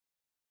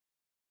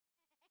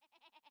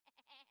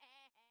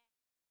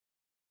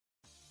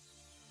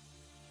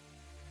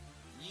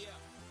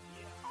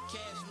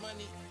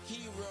money,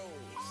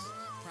 heroes,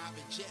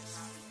 private jets,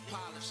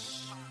 polish,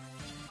 stay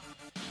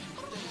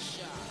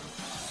shy.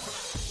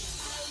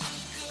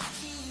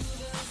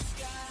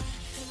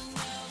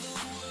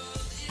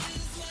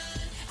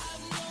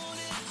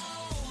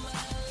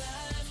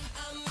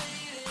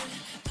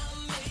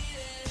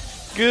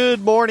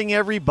 Good morning,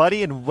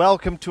 everybody, and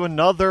welcome to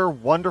another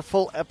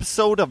wonderful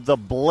episode of the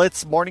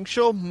Blitz Morning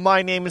Show.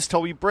 My name is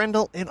Toby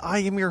Brendel, and I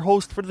am your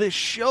host for this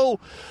show.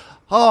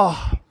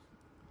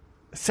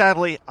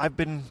 Sadly, I've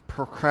been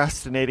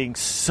procrastinating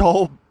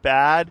so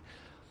bad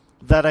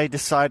that I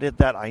decided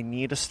that I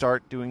need to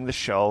start doing the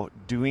show,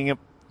 doing it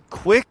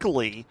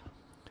quickly,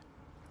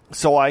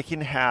 so I can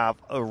have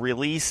a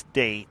release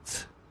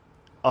date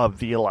of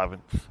the 11th.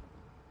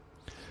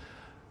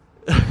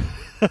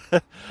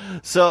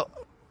 So,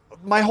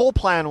 my whole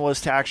plan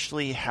was to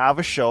actually have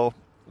a show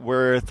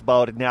with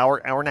about an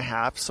hour, hour and a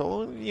half,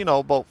 so,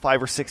 about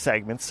 5 or 6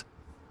 segments.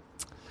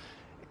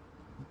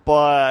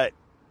 But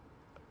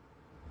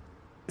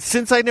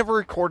since I never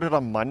recorded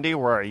on Monday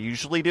where I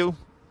usually do,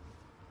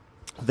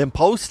 then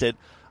post it,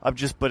 I've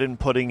just been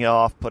putting it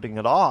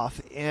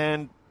off,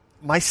 and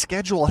my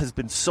schedule has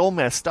been so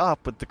messed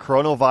up with the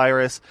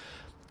coronavirus,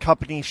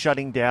 company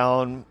shutting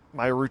down.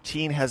 My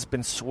routine has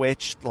been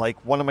switched.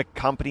 Like, one of my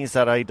companies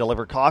that I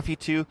deliver coffee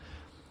to,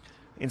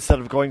 instead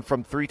of going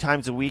from 3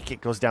 times a week,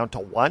 it goes down to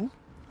 1,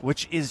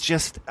 which is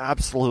just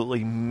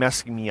absolutely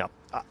messing me up.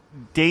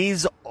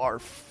 Days are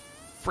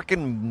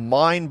freaking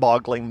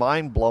mind-boggling,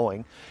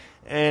 mind-blowing.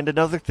 And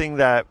another thing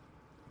that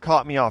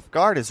caught me off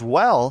guard as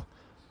well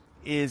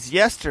is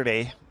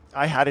yesterday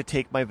I had to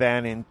take my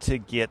van in to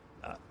get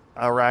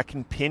a rack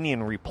and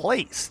pinion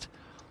replaced.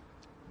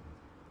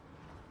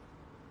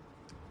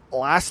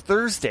 Last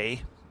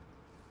Thursday,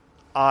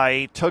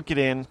 I took it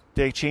in,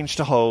 they changed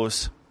the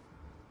hose.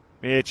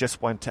 It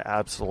just went to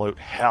absolute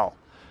hell.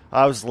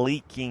 I was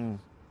leaking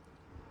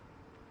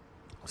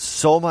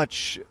so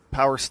much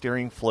power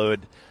steering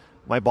fluid.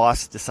 My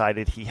boss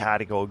decided he had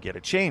to go get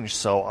it changed.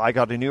 So I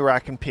got a new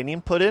rack and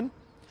pinion put in.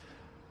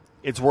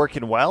 It's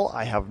working well.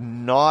 I have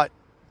not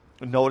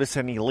noticed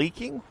any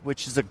leaking,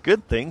 which is a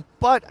good thing.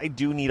 But I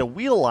do need a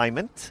wheel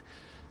alignment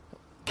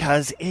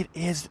because it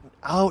is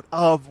out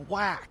of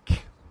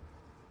whack.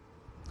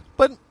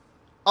 But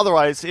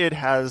otherwise, it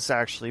has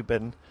actually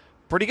been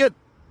pretty good.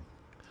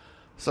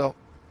 So,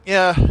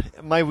 yeah,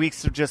 my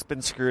weeks have just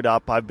been screwed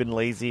up. I've been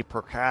lazy,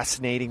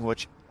 procrastinating,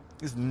 which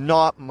is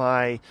not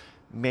my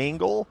main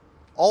goal.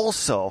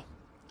 Also,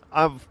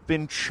 I've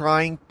been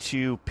trying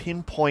to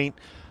pinpoint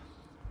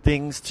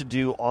things to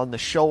do on the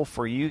show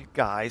for you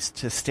guys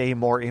to stay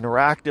more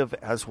interactive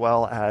as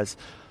well as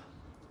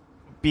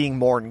being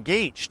more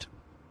engaged.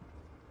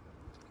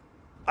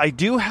 I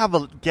do have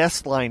a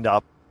guest lined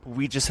up.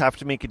 We just have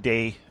to make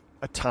a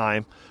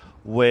time,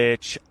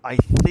 which I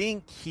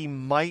think he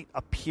might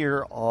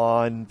appear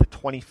on the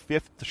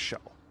 25th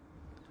show.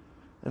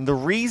 And the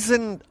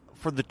reason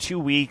for the 2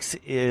 weeks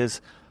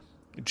is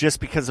just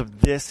because of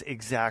this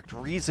exact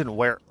reason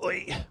where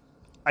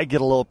I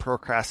get a little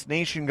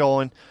procrastination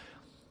going,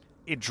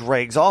 it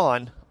drags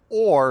on,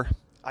 or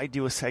I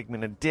do a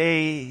segment a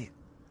day,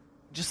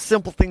 just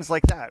simple things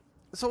like that.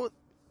 So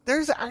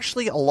there's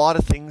actually a lot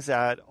of things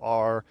that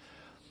are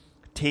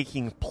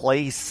taking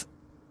place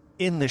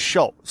in the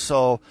show.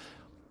 So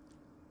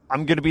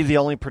I'm going to be the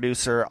only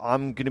producer.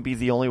 I'm going to be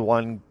the only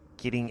one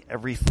getting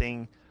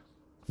everything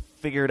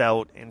figured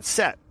out and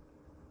set,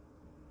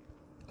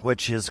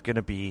 which is going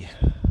to be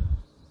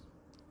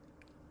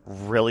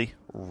really,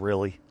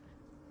 really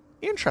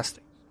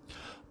interesting.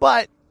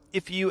 But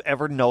if you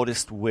ever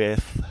noticed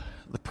with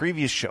the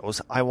previous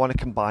shows, I want to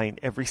combine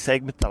every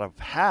segment that I've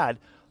had,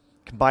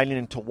 combine it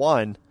into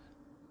one,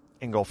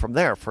 and go from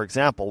there. For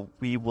example,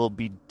 we will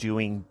be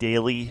doing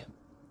Daily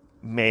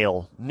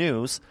Mail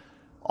news.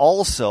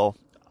 Also,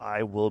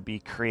 I will be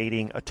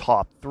creating a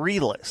top 3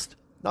 list.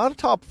 Not a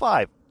top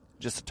 5,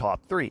 just a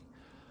top 3.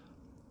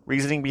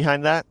 Reasoning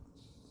behind that?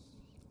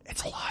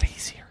 It's a lot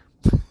easier.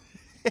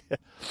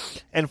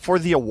 And for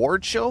the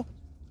award show,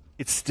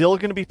 it's still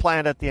going to be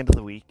planned at the end of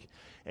the week.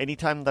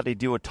 Anytime that I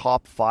do a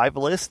top 5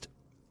 list,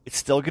 it's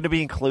still going to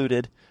be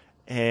included,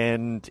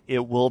 and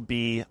it will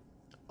be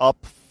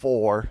up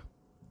for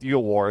the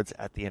awards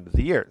at the end of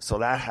the year. So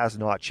that has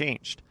not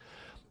changed.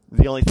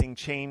 The only thing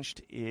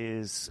changed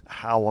is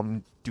how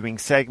I'm doing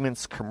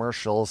segments,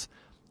 commercials,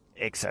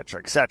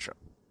 etc., etc.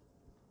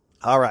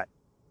 All right.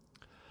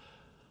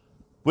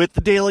 With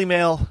the Daily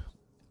Mail,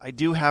 I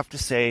do have to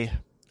say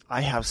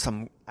I have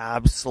some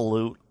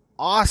absolute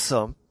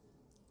awesome...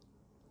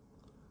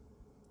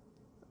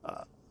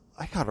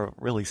 I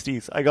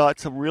got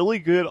some really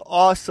good,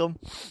 awesome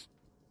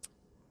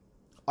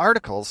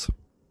articles,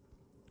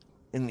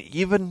 and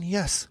even,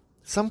 yes,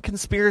 some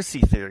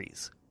conspiracy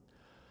theories.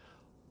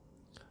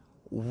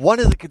 One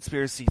of the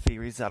conspiracy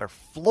theories that are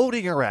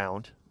floating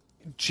around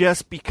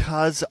just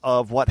because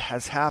of what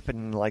has happened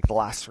in like the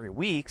last 3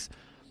 weeks,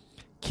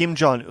 Kim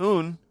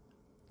Jong-un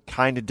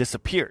kind of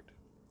disappeared.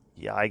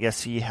 Yeah, I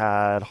guess he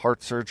had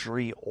heart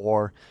surgery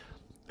or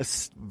a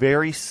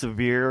very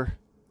severe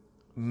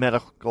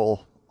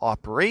medical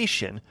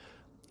operation,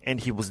 and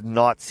he was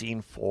not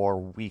seen for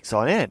weeks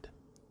on end.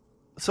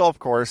 So, of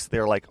course,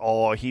 they're like,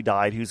 oh, he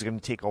died. Who's going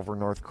to take over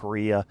North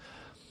Korea?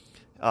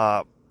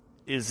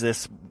 Is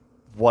this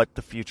what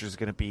the future is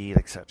going to be,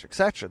 et cetera, et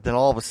cetera. Then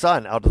all of a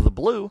sudden, out of the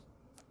blue,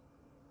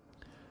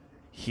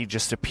 he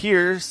just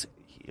appears.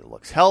 He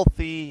looks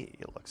healthy.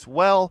 He looks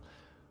well.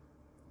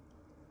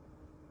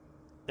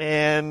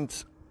 And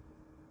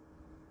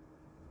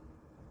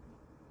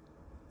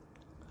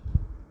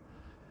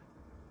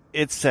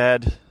it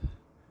said,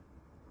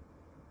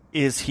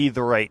 is he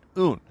the right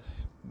Un?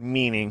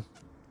 Meaning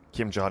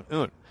Kim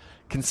Jong-un.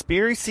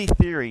 Conspiracy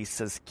theory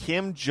says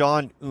Kim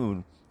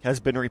Jong-un has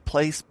been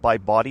replaced by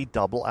body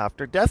double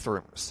after death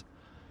rumors.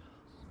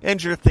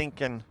 And you're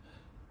thinking,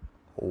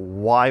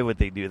 why would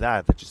they do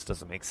that? That just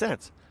doesn't make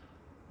sense.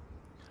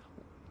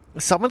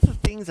 Some of the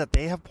things that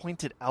they have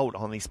pointed out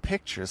on these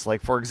pictures,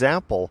 like, for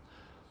example,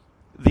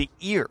 the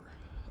ear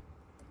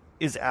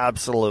is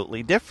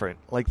absolutely different.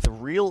 Like, the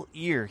real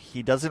ear,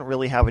 he doesn't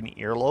really have an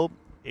earlobe.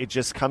 It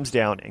just comes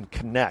down and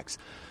connects.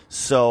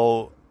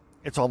 So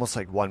it's almost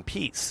like one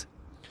piece.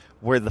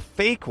 Where the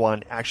fake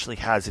one actually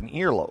has an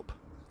earlobe.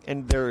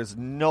 And there is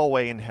no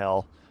way in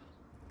hell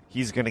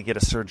he's going to get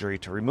a surgery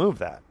to remove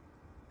that.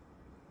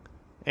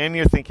 And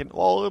you're thinking,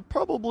 well, it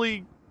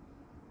probably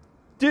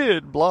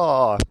did,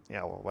 blah.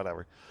 Yeah, well,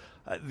 whatever.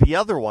 The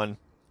other one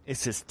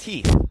is his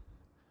teeth.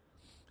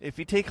 If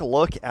you take a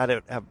look at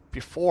it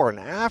before and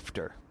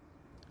after,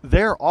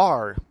 there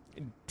are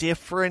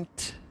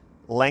different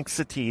lengths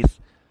of teeth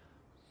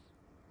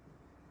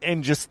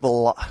and just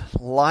the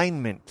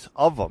alignment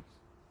of them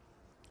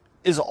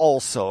is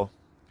also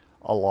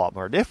a lot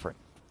more different.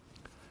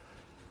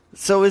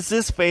 So is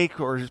this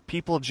fake, or is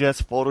people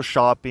just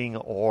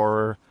photoshopping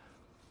or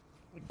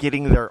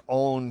getting their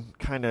own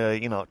kind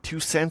of, 2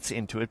 cents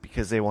into it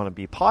because they want to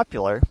be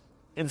popular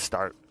and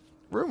start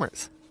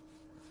rumors?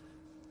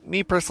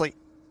 Me personally,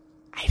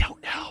 I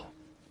don't know.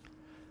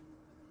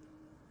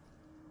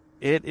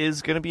 It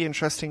is going to be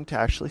interesting to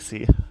actually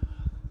see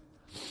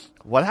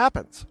what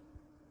happens.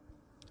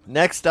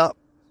 Next up,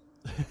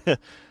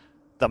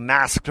 the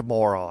Masked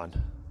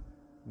Moron.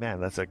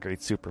 Man, that's a great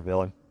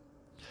supervillain.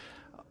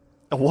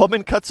 A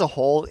woman cuts a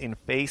hole in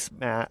face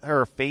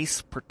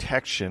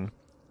protection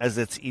as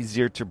it's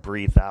easier to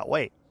breathe that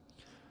way.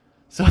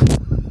 So,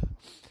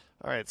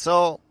 all right,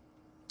 so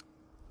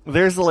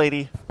there's the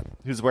lady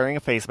who's wearing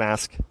a face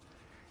mask,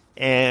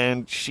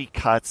 and she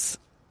cuts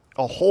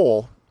a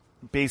hole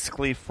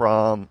basically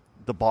from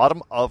the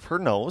bottom of her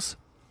nose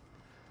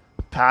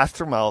past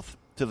her mouth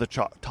to the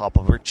top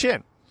of her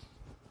chin.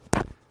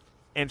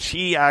 And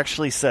she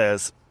actually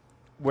says,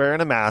 wearing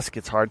a mask,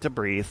 it's hard to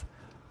breathe.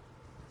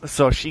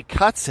 So she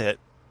cuts it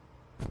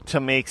to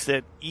make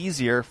it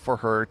easier for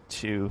her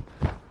to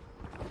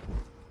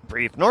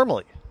breathe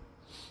normally.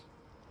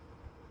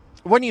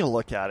 When you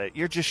look at it,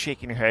 you're just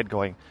shaking your head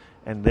going,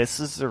 and this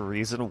is the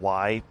reason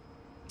why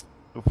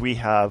we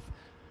have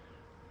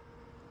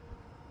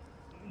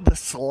the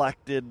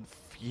selected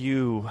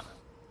few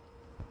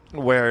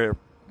where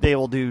they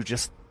will do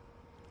just,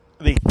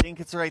 they think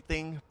it's the right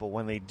thing, but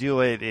when they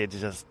do it, it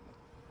just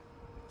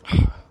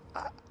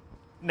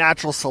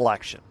natural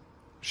selection.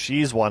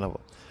 She's one of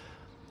them.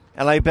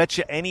 And I bet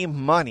you any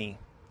money,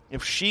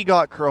 if she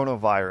got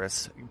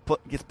coronavirus,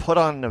 gets put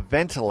on a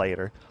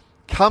ventilator,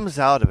 comes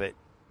out of it,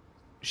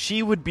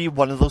 she would be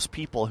one of those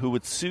people who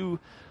would sue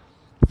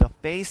the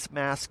face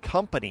mask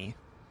company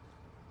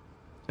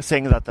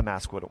saying that the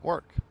mask wouldn't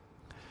work.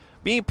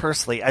 Me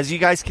personally, as you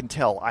guys can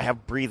tell, I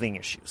have breathing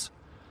issues.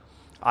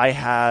 I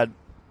had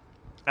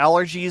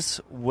allergies,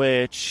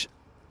 which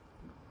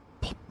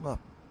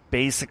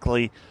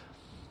basically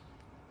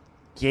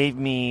gave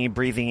me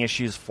breathing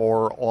issues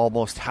for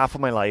almost half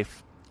of my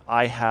life.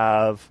 I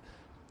have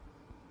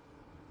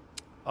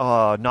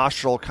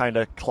nostril kind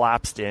of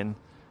collapsed in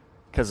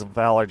because of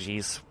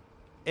allergies.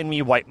 And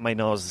me wipe my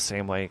nose the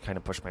same way, kind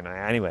of push my nose.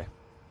 Anyway.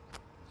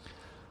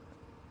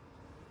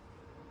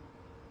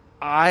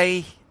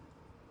 I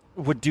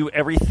would do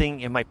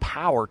everything in my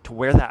power to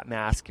wear that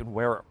mask and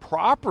wear it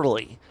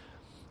properly.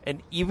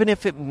 And even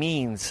if it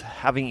means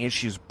having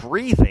issues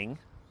breathing,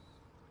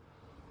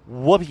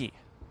 whoopee.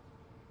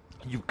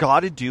 You've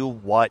got to do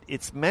what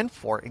it's meant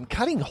for. And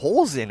cutting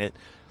holes in it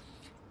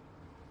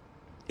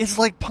is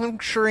like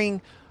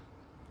puncturing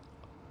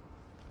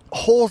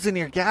holes in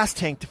your gas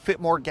tank to fit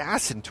more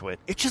gas into it.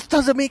 It just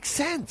doesn't make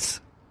sense.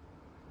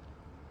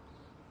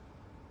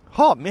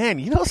 Oh, man,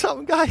 you know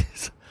something,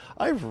 guys?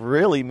 I've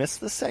really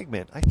missed this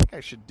segment. I think I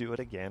should do it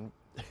again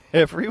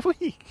every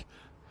week.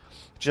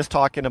 Just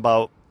talking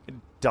about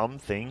dumb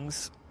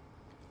things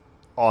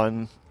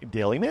on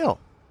Daily Mail.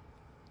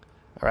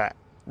 All right,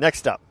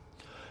 next up.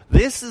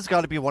 This has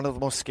got to be one of the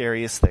most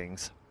scariest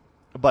things,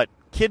 but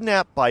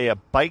kidnapped by a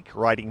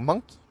bike-riding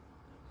monkey.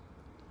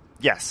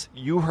 Yes,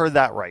 you heard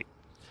that right.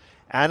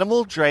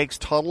 Animal drags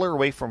toddler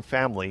away from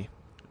family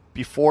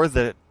before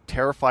the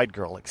terrified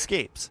girl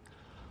escapes.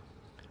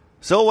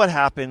 So what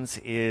happens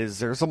is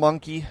there's a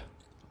monkey.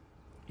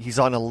 He's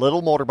on a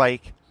little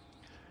motorbike.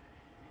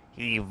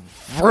 He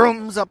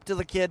vrooms up to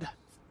the kid,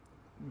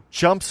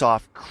 jumps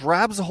off,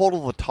 grabs a hold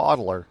of the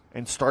toddler,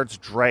 and starts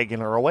dragging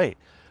her away.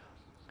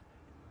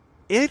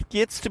 It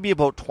gets to be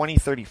about 20,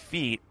 30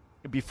 feet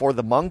before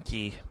the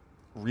monkey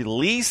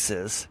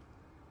releases,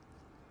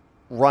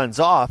 runs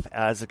off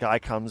as the guy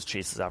comes,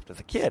 chases after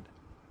the kid.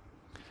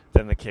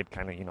 Then the kid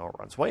kind of,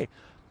 runs away.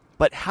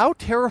 But how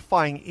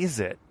terrifying is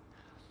it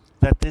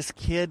that this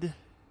kid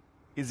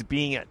is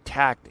being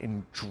attacked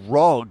and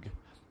drugged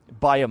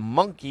by a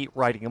monkey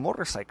riding a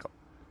motorcycle?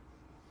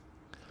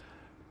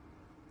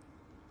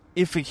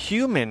 If a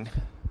human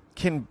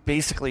can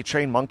basically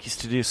train monkeys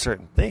to do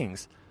certain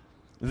things,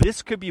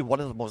 this could be one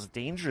of the most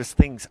dangerous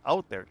things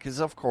out there. Because,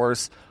 of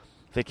course,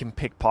 they can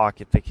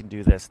pickpocket, they can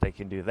do this, they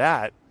can do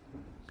that.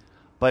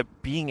 But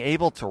being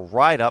able to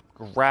ride up,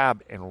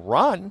 grab, and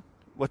run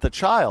with a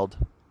child,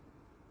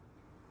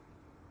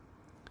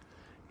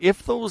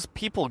 if those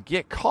people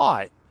get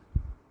caught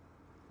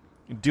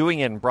doing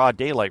it in broad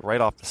daylight right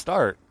off the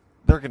start,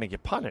 they're going to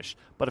get punished.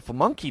 But if a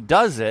monkey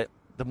does it,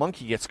 the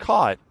monkey gets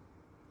caught,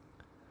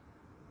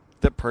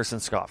 the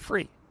person's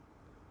scot-free.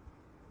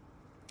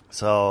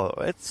 So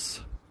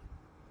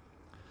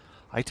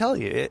I tell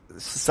you,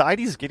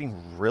 society is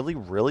getting really,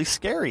 really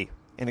scary.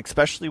 And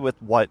especially with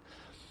what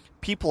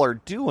people are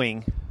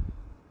doing,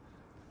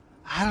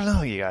 I don't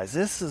know, you guys.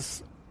 This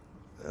is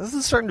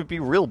starting to be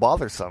real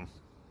bothersome.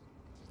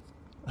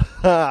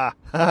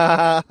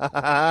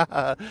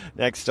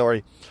 Next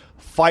story.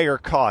 Fire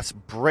costs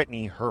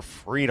Britney her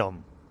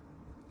freedom.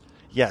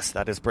 Yes,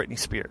 that is Britney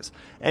Spears.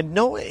 And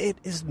no, it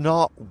is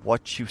not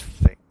what you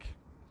think.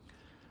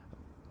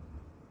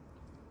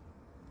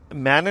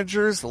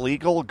 Manager's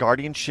legal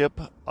guardianship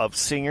of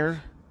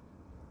singer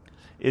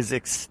is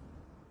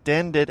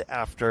extended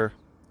after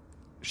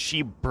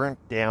she burnt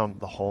down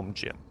the home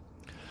gym.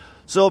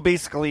 So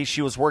basically,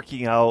 she was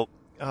working out.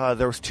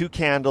 There was 2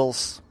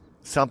 candles.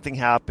 Something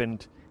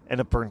happened, and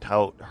it burnt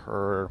out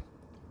her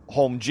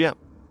home gym.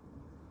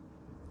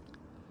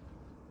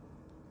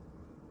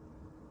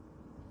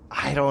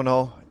 I don't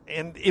know.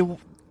 And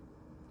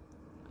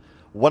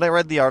when I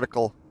read the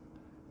article,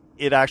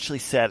 it actually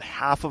said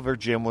half of her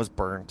gym was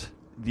burnt.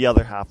 The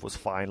other half was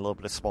fine. A little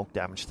bit of smoke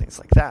damage, things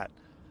like that.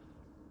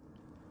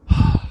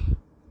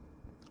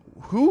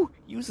 Who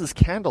uses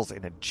candles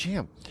in a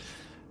gym?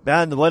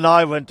 Man, when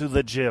I went to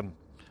the gym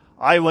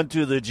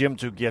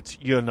to get,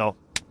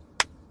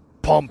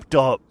 pumped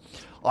up.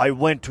 I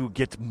went to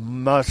get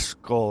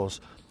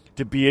muscles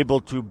to be able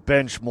to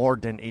bench more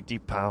than 80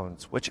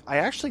 pounds, which I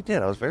actually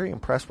did. I was very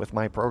impressed with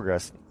my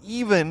progress.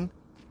 Even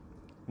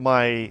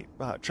my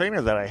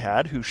trainer that I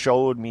had, who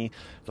showed me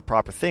the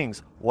proper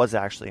things, was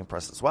actually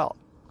impressed as well.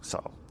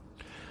 So,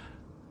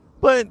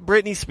 but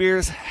Britney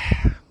Spears,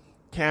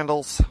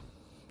 candles,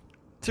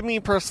 to me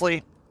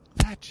personally,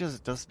 that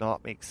just does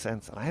not make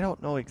sense, and I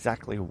don't know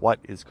exactly what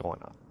is going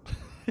on.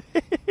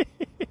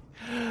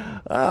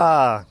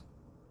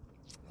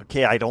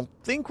 Okay, I don't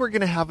think we're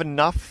going to have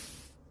enough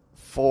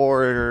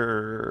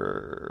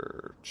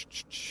for...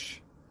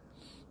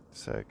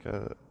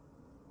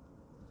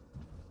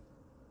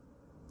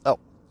 Oh,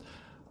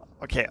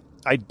 okay.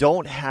 I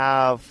don't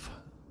have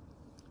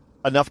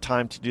enough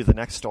time to do the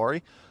next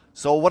story.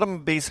 So what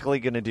I'm basically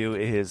going to do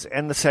is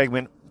end the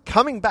segment,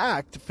 coming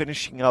back to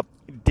finishing up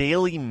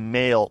Daily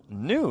Mail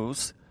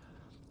news,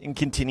 and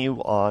continue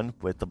on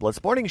with the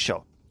Blitz Morning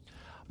Show.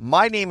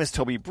 My name is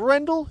Toby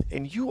Brendel,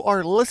 and you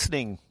are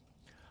listening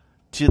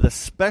to the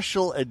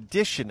special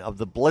edition of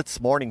the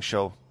Blitz Morning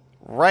Show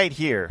right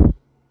here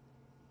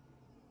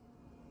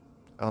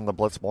on the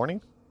Blitz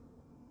Morning.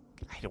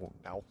 I don't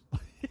know.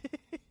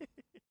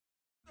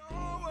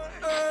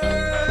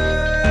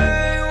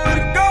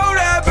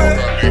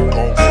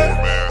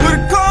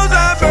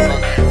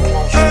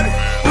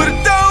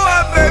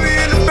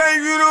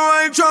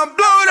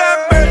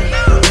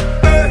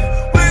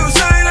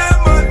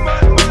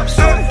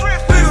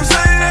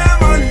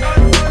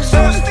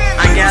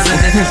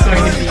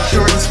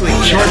 Short and sweet.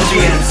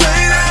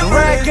 The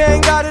rag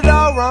gang got it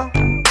all wrong.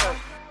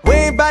 We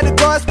ain't about to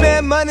go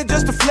spend money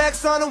just to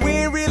flex on it. We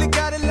ain't really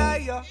got a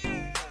liar.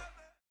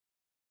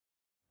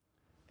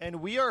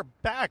 And we are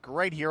back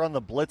right here on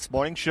the Blitz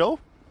Morning Show.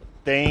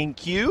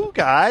 Thank you,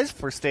 guys,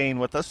 for staying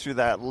with us through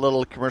that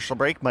little commercial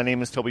break. My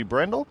name is Toby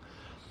Brendel.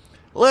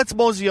 Let's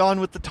mosey on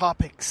with the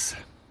topics.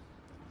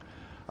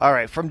 All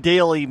right, from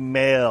Daily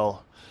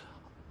Mail.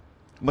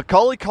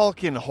 Macaulay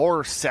Culkin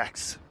horror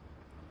sex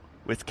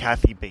with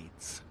Kathy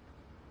Bates.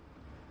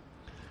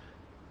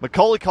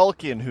 Macaulay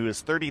Culkin, who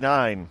is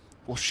 39,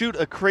 will shoot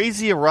a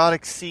crazy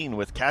erotic scene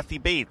with Kathy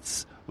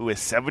Bates, who is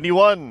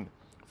 71,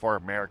 for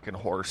American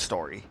Horror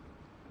Story.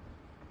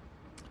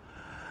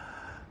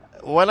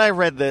 When I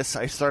read this,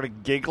 I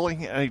started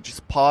giggling, and I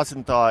just paused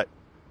and thought,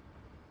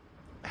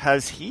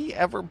 has he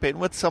ever been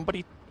with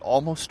somebody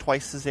almost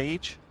twice his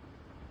age?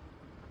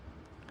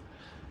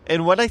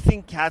 And when I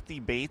think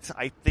Kathy Bates,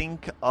 I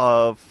think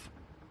of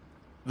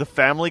the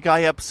Family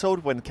Guy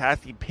episode when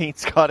Kathy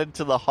Bates got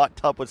into the hot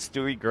tub with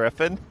Stewie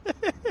Griffin.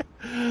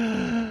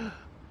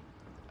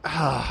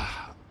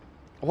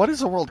 What is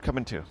the world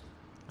coming to?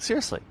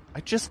 Seriously,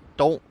 I just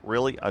don't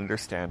really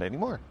understand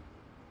anymore.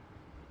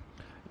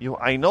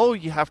 I know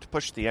you have to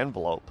push the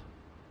envelope,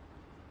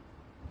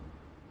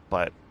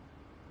 but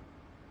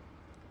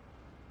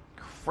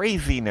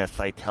craziness,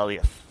 I tell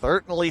you.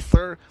 Certainly,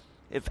 sir,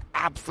 it's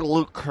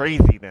absolute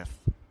craziness.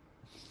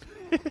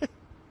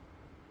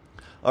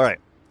 All right.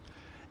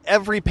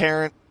 Every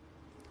parent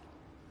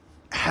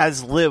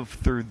has lived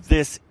through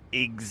this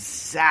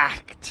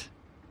exact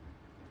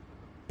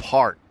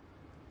part.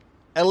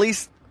 At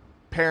least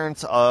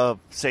parents of,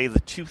 say, the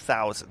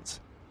 2000s.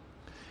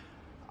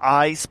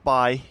 I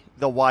Spy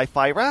the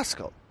Wi-Fi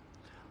Rascal.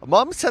 A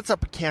mom sets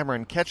up a camera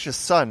and catches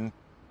son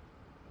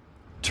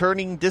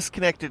turning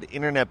disconnected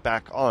internet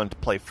back on to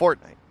play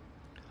Fortnite.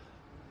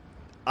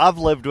 I've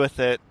lived with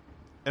it,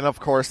 and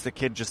of course the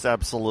kid just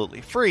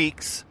absolutely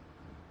freaks.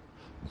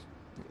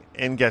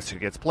 And guess who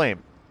gets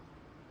blamed?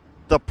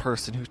 The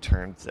person who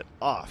turns it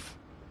off.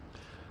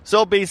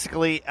 So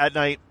basically, at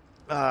night,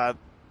 the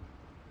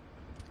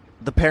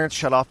parents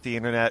shut off the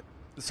internet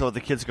so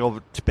the kids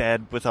go to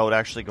bed without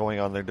actually going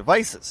on their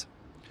devices.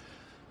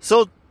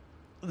 So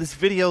this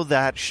video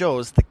that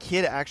shows the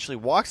kid actually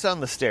walks down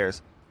the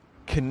stairs,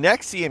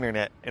 connects the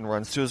internet, and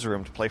runs to his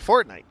room to play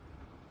Fortnite.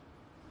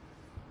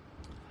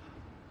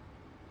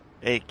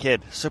 Hey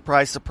kid,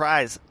 surprise,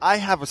 surprise, I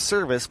have a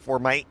service for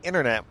my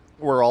internet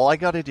where all I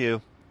gotta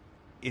do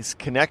is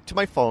connect to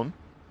my phone,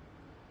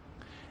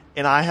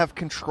 and I have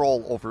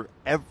control over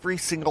every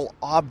single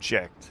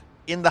object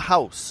in the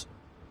house.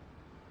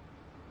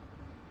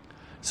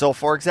 So,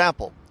 for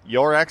example,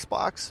 your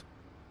Xbox,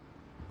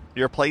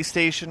 your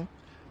PlayStation,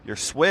 your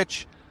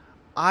Switch,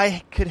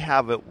 I could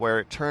have it where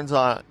it turns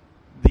on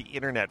the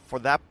internet for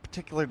that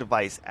particular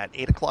device at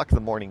 8 o'clock in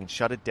the morning and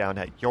shut it down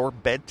at your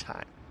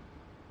bedtime.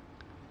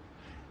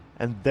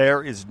 And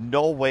there is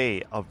no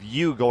way of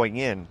you going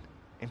in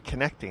and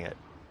connecting it.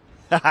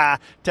 Haha,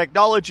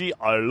 technology,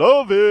 I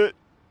love it.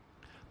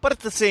 But at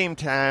the same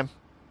time,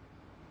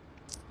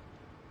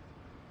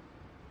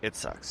 it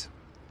sucks.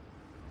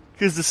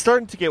 Because it's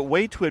starting to get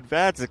way too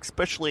advanced,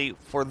 especially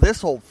for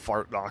this old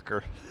fart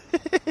knocker.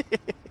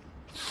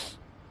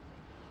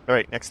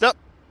 Alright, next up.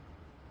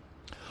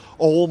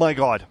 Oh my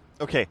god.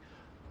 Okay.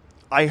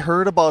 I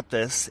heard about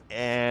this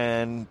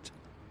and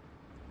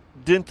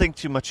didn't think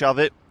too much of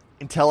it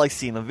until I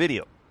seen the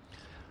video.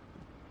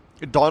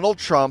 Donald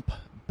Trump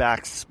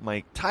backs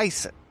Mike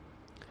Tyson.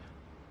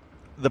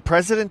 The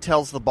president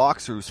tells the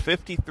boxer who's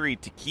 53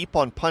 to keep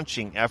on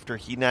punching after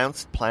he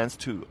announced plans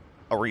to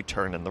a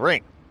return in the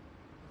ring.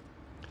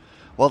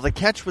 Well, the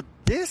catch with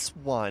this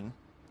one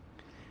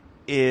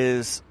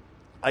is,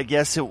 I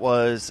guess it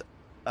was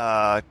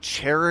a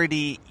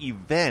charity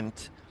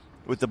event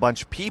with a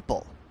bunch of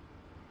people.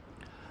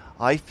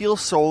 I feel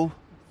so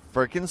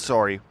freaking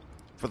sorry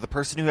for the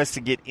person who has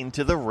to get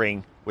into the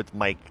ring with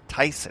Mike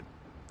Tyson.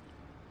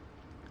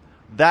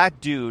 That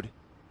dude,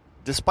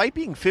 despite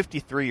being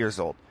 53 years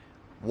old,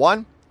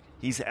 one,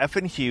 he's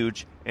effing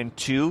huge, and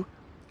two,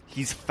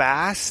 he's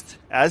fast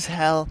as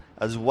hell,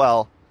 as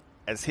well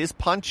as his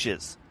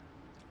punches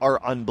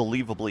are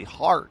unbelievably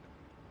hard.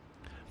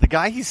 The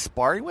guy he's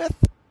sparring with,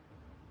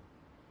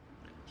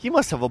 he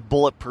must have a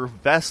bulletproof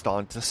vest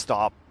on to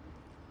stop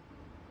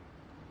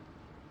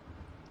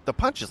the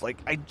punches.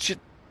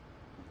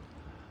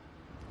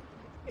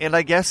 And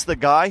I guess the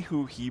guy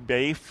who he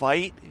may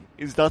fight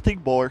is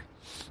nothing more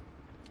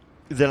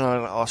than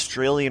an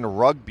Australian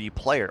rugby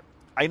player.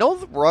 I know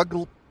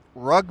the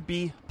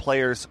rugby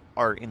players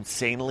are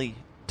insanely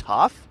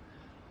tough,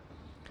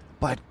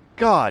 but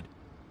god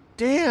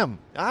damn,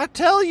 I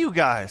tell you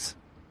guys,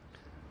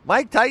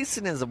 Mike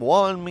Tyson is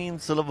one mean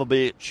son of a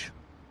bitch.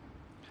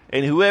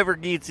 And whoever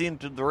gets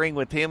into the ring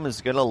with him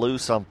is going to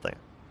lose something.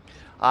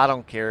 I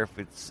don't care if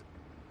it's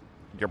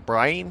your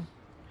brain,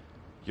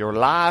 your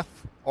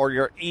life, or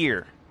your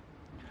ear.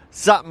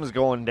 Something's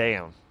going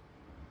down.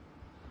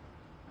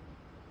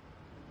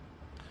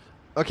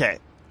 Okay,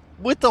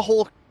 with the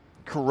whole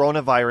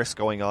coronavirus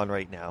going on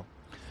right now,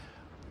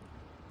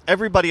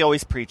 everybody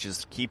always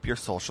preaches keep your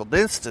social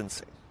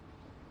distancing.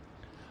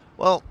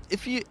 Well,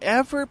 if you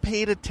ever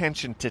paid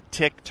attention to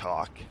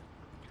TikTok,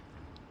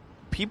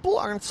 people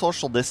aren't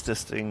social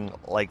distancing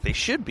like they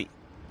should be,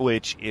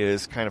 which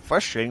is kind of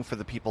frustrating for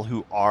the people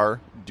who are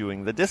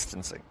doing the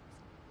distancing.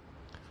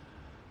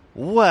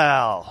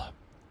 Well,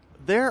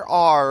 there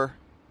are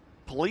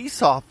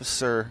police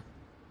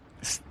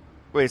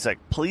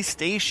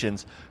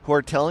stations who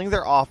are telling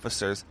their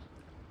officers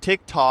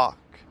TikTok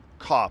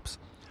cops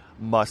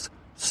must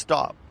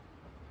stop.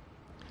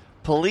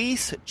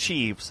 Police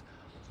chiefs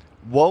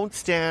won't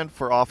stand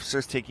for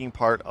officers taking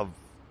part of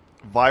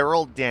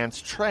viral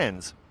dance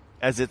trends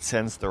as it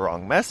sends the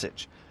wrong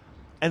message.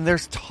 And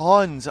there's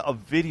tons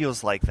of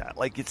videos like that.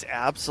 Like, it's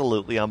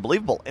absolutely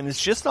unbelievable. And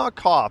it's just not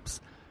cops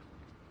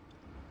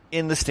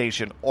in the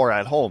station or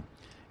at home.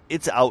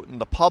 It's out in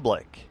the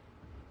public.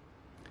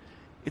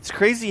 It's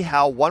crazy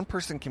how one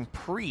person can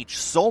preach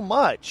so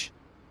much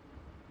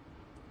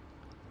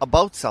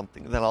about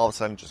something, then all of a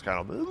sudden just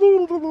kind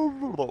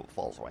of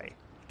falls away.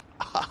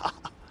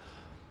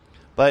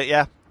 But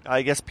yeah,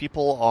 I guess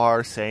people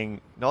are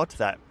saying no to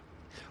that.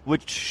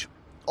 Which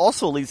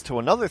also leads to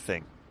another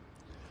thing.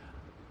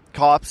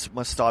 cops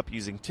must stop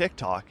using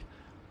TikTok.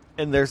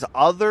 And there's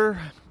other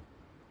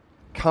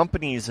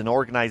companies and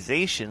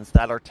organizations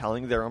that are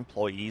telling their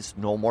employees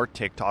no more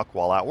TikTok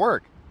while at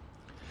work.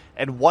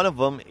 And one of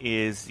them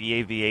is the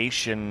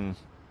aviation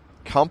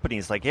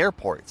companies like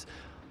airports.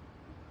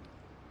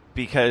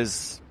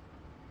 Because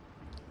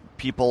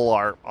people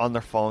are on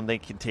their phone, they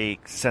can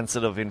take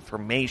sensitive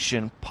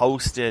information,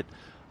 post it,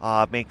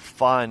 make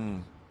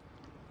fun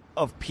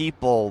of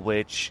people,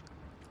 which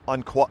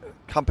on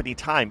company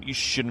time, you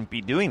shouldn't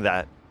be doing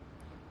that.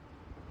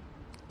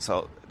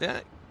 So,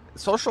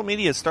 social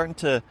media is starting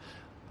to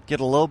get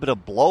a little bit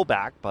of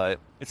blowback, but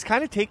it's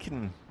kind of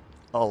taken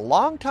a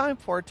long time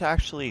for it to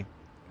actually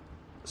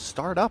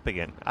start up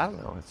again. I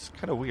don't know. It's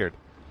kind of weird.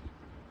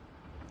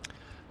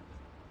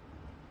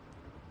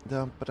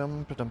 Okie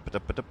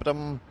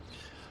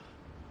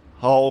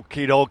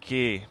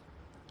dokie.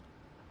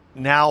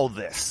 Now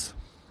this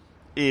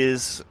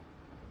is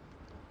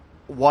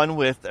one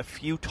with a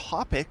few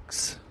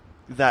topics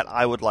that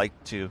I would like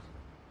to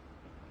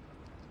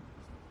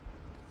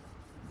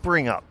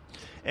bring up.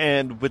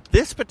 And with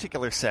this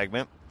particular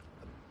segment,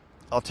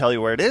 I'll tell you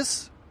where it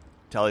is,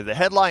 tell you the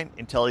headline,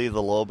 and tell you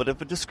the little bit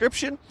of a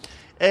description,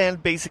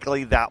 and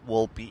basically that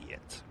will be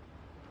it.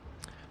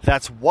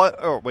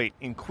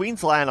 In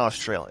Queensland,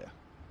 Australia,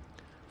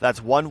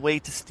 that's one way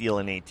to steal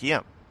an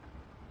ATM.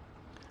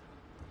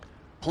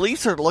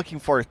 Police are looking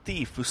for a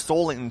thief who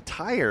stole an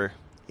entire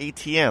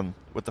ATM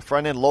with the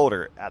front end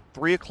loader at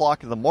 3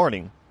 o'clock in the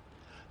morning.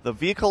 The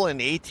vehicle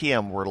and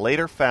ATM were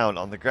later found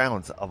on the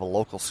grounds of a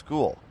local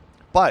school,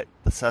 but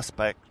the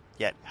suspect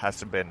yet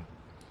hasn't been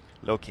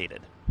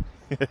located.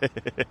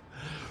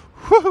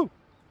 Woohoo!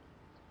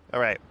 All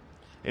right.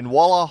 In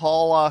Walla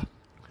Walla,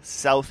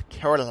 South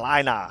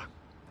Carolina,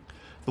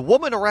 the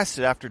woman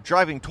arrested after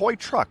driving toy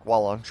truck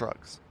while on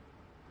drugs.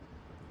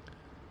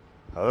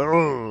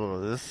 Oh,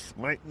 this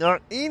might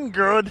not end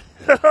good.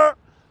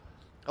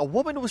 A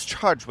woman was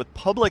charged with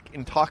public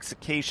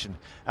intoxication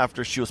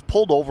after she was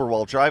pulled over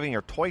while driving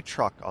her toy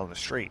truck on the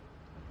street.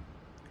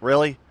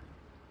 Really?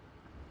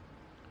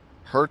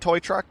 Her toy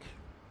truck?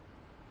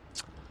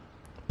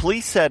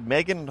 Police said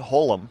Megan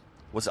Holm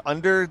was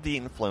under the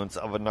influence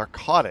of a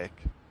narcotic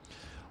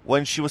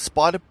when she was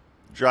spotted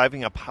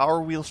driving a Power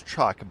Wheels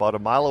truck about a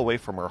mile away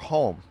from her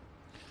home.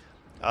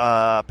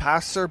 A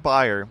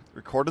passerby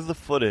recorded the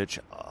footage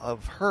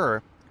of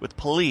her with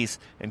police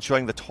and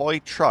showing the toy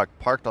truck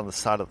parked on the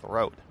side of the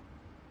road.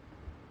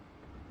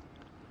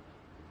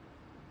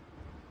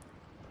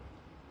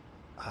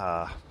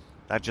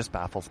 That just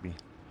baffles me.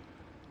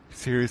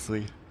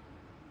 Seriously.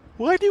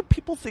 Why do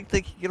people think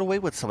they can get away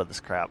with some of this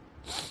crap?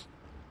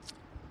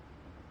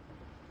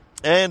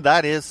 And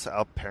that is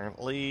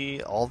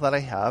apparently all that I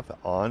have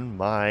on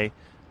my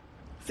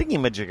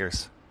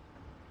thingy-majiggers.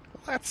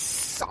 Well, that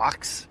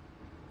sucks.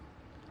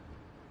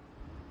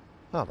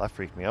 Oh, that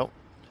freaked me out.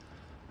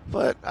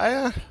 But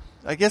I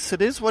guess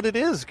it is what it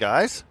is,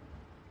 guys.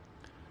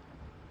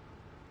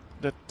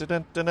 Man,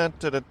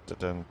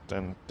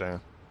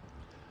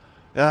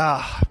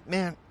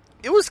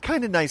 it was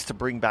kind of nice to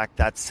bring back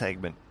that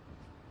segment.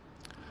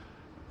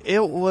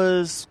 It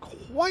was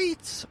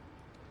quite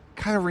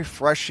kind of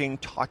refreshing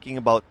talking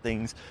about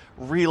things,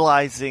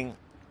 realizing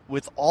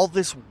with all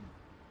this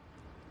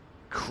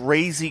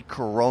crazy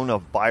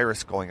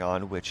coronavirus going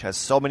on, which has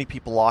so many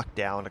people locked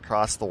down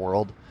across the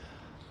world,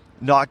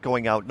 not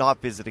going out,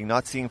 not visiting,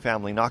 not seeing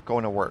family, not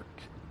going to work.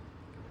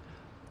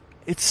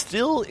 It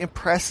still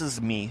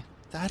impresses me,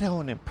 that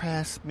don't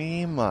impress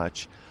me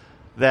much,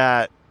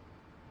 that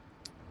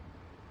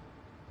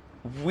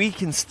we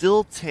can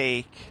still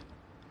take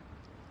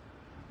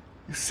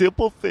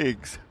simple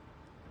things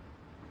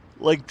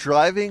like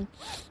driving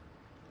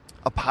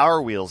a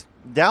Power Wheels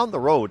down the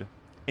road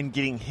and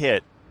getting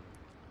hit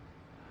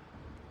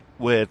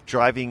with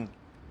driving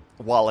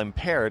while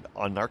impaired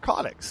on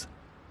narcotics.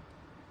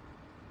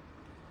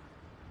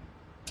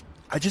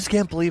 I just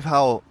can't believe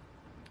how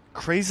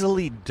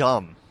crazily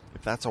dumb,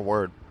 if that's a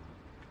word,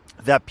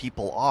 that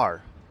people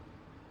are.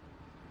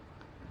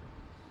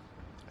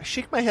 I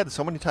shake my head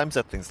so many times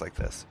at things like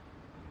this.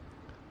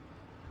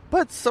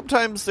 But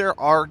sometimes there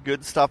are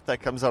good stuff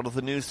that comes out of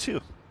the news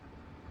too.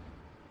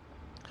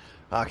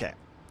 Okay.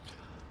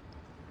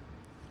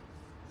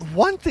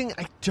 One thing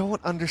I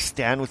don't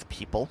understand with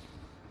people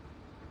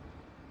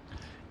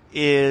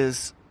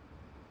is,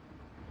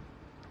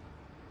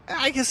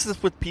 I guess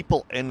it's with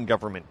people in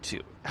government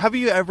too. Have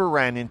you ever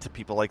ran into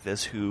people like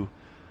this who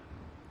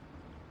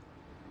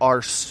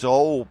are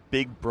so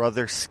Big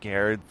Brother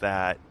scared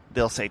that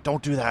they'll say,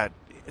 don't do that,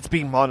 it's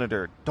being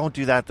monitored, don't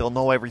do that, they'll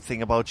know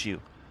everything about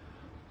you.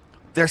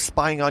 They're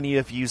spying on you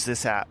if you use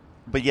this app,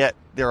 but yet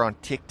they're on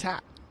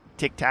TikTok,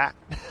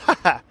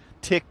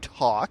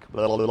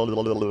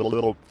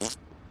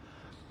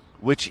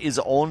 which is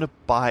owned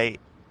by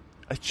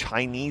a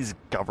Chinese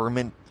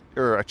government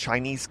or a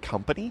Chinese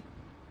company.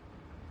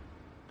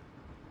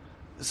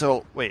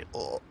 So, wait,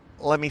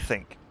 let me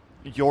think.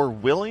 You're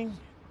willing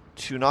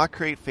to not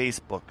create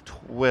Facebook,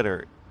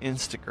 Twitter,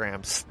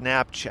 Instagram,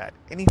 Snapchat,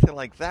 anything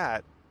like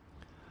that,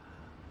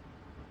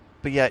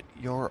 but yet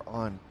you're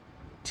on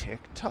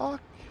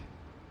TikTok?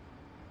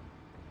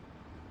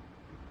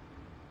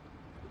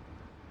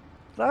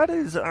 That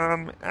is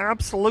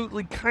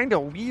absolutely kind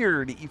of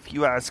weird, if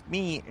you ask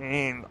me,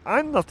 and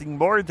I'm nothing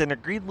more than a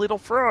green little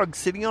frog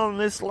sitting on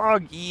this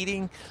log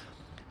eating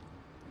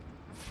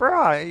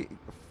flies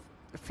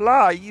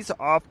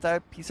off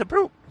that piece of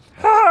poop.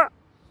 Ha!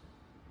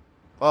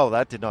 Oh,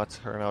 that did not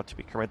turn out to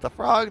be Kermit the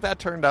Frog. That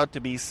turned out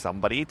to be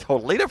somebody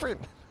totally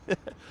different.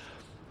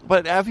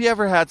 But have you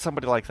ever had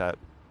somebody like that?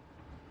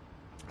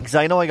 Because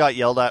I know I got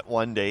yelled at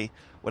one day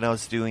when I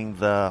was doing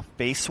the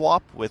face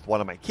swap with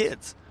one of my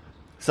kids.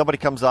 Somebody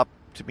comes up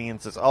to me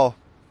and says, "Oh,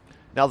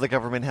 now the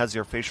government has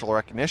your facial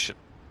recognition."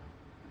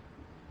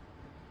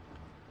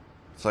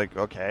 It's like,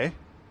 okay.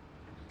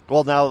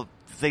 Well, now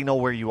they know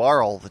where you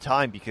are all the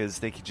time because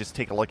they can just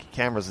take a look at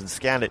cameras and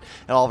scan it,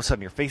 and all of a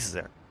sudden your face is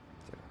there.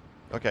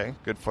 Okay,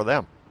 good for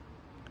them.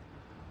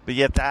 But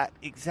yet that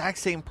exact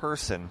same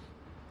person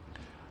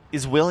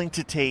is willing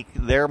to take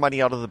their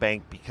money out of the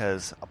bank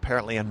because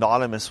apparently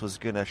Anonymous was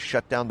going to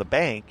shut down the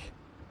bank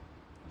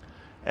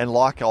and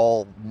lock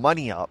all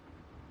money up,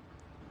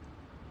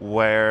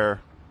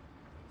 where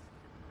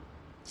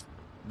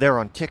they're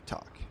on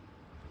TikTok.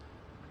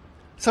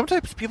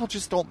 Sometimes people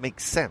just don't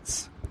make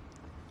sense.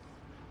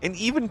 And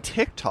even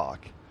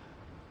TikTok,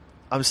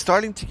 I'm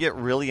starting to get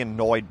really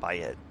annoyed by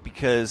it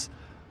because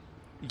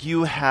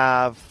you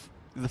have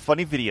the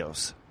funny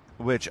videos,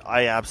 which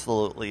I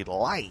absolutely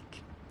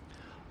like,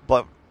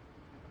 but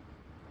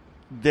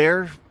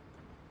their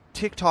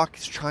TikTok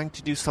is trying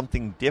to do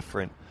something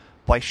different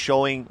by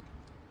showing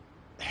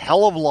a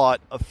hell of a lot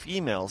of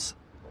females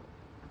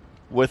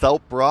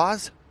without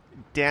bras,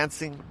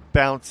 dancing,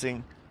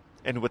 bouncing,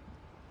 and with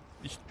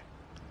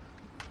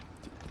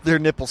their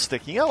nipples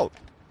sticking out.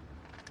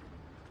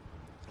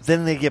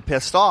 Then they get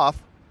pissed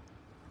off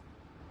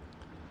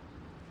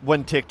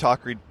when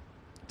TikTok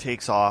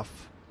takes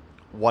off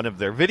one of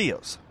their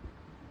videos.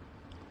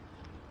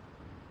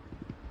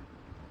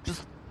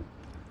 Just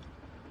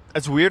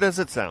as weird as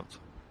it sounds,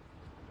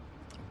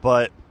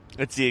 but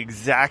it's the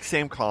exact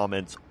same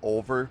comments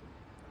over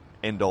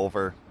and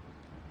over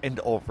and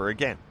over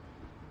again.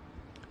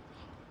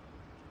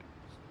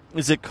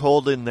 Is it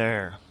cold in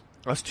there?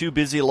 I was too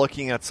busy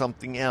looking at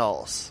something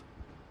else.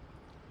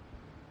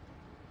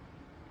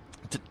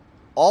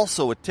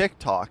 Also with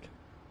TikTok,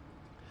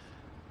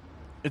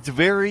 it's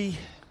very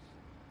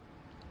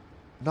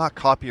not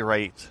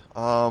copyright.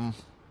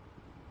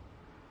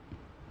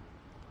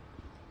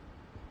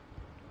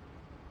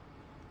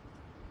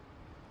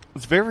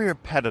 It's very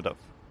repetitive.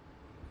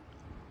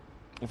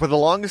 For the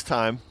longest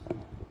time,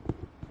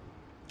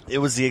 it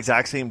was the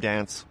exact same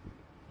dance.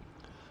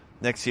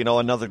 Next, you know,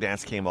 another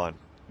dance came on.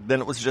 Then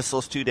it was just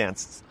those two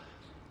dances.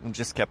 And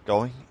just kept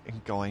going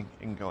and going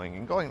and going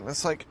and going.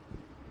 It's like,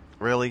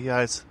 really,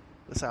 guys?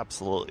 This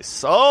absolutely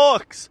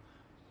sucks.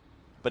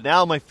 But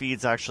now my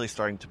feed's actually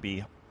starting to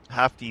be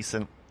half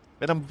decent.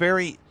 And I'm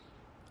very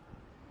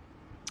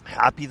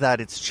happy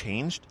that it's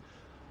changed.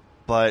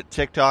 But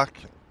TikTok,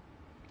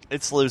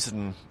 it's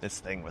losing its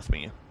thing with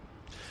me.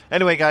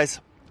 Anyway, guys,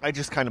 I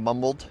just kind of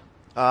mumbled.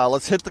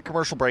 Let's hit the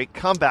commercial break,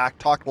 come back,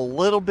 talk a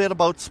little bit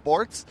about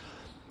sports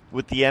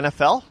with the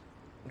NFL,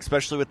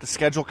 especially with the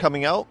schedule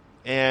coming out,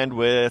 and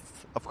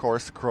with, of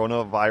course, the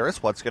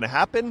coronavirus, what's going to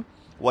happen,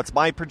 what's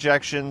my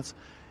projections,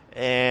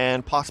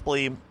 and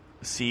possibly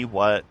see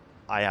what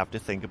I have to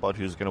think about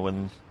who's going to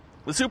win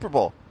the Super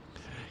Bowl.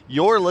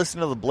 You're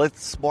listening to the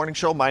Blitz Morning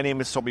Show. My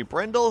name is Toby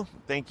Brendel.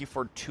 Thank you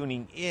for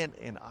tuning in,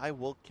 and I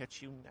will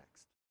catch you next.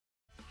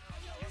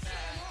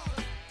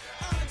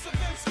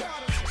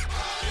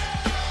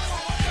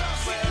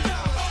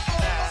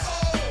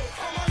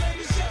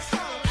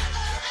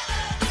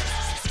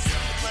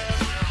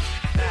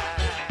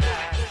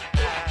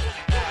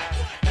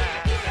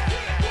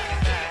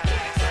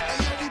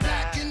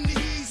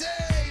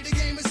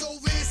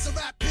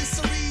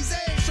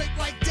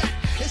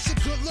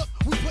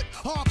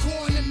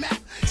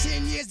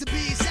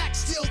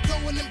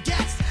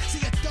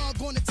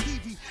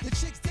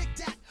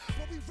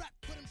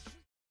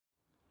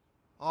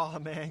 Oh,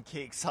 man,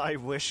 cakes. I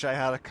wish I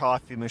had a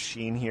coffee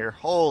machine here.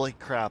 Holy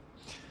crap.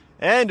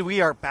 And we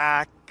are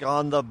back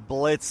on the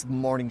Blitz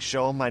Morning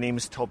Show. My name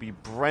is Toby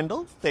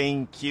Brendel.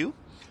 Thank you.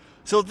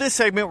 So this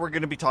segment, we're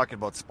going to be talking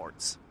about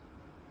sports.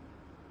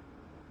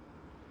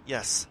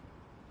 Yes,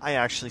 I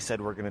actually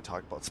said we're going to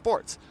talk about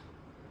sports.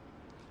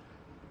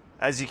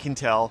 As you can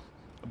tell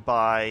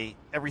by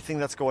everything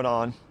that's going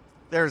on,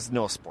 there's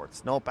no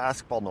sports. No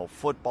basketball, no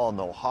football,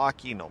 no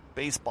hockey, no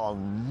baseball,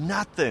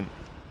 nothing.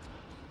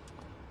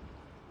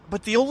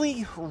 But the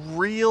only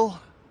real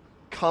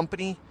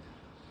company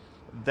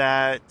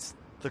that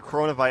the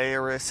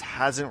coronavirus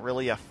hasn't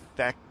really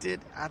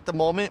affected at the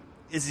moment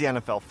is the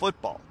NFL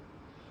football.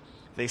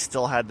 They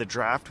still had the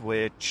draft,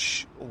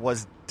 which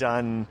was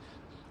done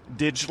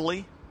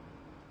digitally.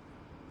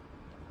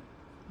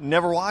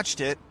 Never watched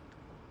it.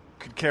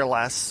 Could care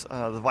less.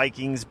 The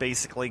Vikings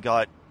basically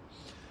got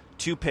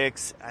 2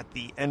 picks at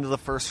the end of the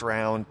first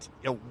round.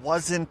 It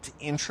wasn't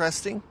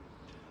interesting.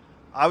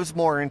 I was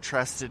more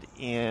interested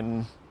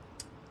in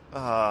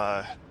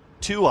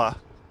Tua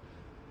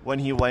when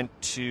he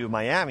went to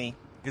Miami,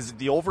 because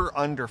the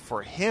over-under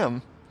for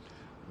him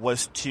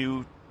was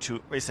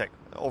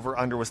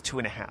over-under was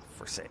 2.5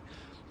 for say.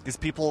 Because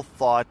people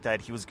thought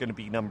that he was going to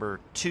be number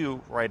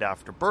 2 right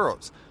after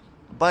Burrows.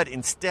 But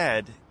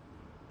instead,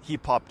 he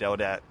popped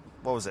out at,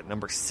 what was it,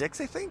 number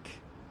 6, I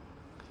think?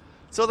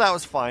 So that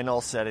was fine,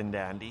 all said and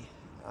dandy.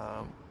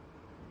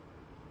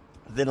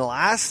 Then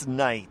last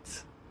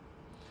night,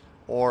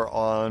 or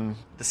on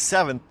the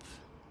 7th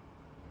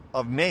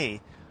of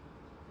May,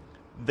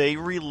 they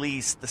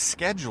released the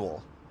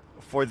schedule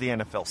for the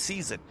NFL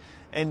season.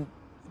 And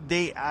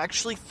they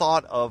actually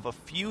thought of a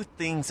few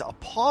things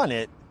upon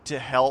it to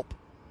help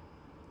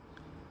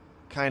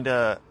kind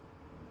of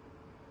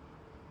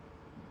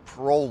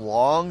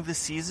prolong the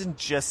season,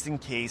 just in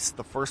case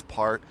the first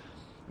part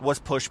was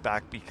pushed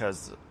back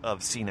because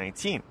of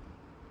C-19.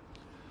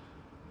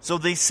 So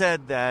they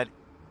said that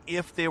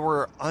if they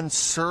were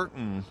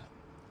uncertain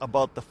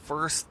about the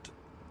first,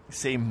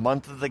 say,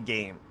 month of the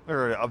game,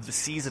 or of the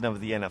season of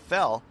the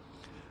NFL,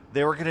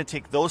 they were going to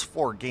take those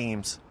 4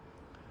 games,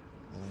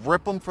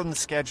 rip them from the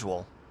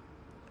schedule,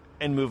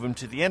 and move them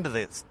to the end of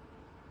the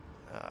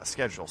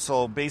schedule.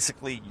 So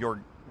basically,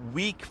 your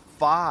Week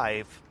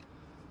 5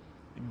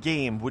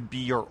 game would be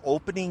your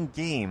opening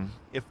game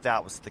if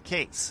that was the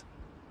case.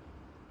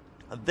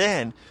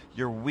 Then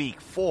your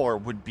Week 4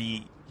 would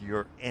be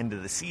your end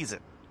of the season.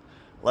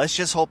 Let's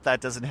just hope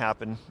that doesn't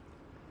happen,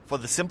 for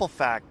the simple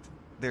fact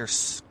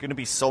there's going to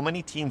be so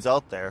many teams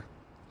out there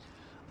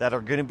that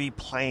are going to be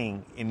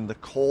playing in the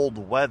cold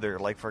weather,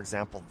 like, for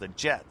example, the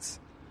Jets,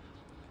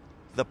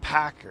 the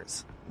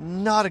Packers.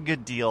 Not a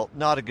good deal,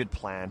 not a good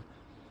plan.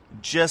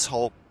 Just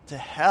hope to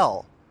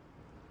hell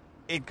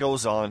it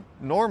goes on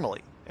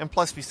normally. And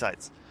plus,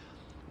 besides,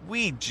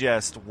 we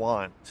just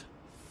want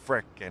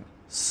frickin'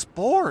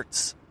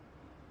 sports.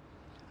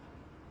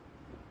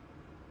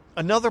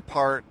 Another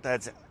part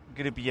that's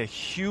going to be a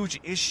huge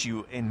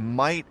issue and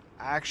might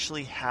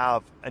actually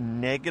have a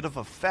negative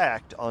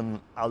effect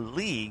on a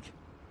league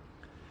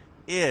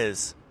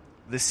is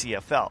the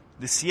CFL.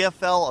 The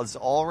CFL has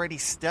already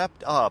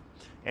stepped up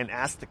and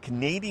asked the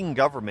Canadian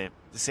government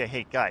to say,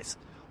 hey guys,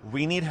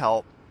 we need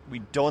help. We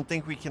don't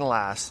think we can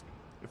last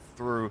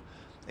through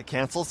a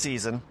canceled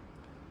season.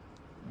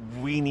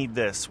 We need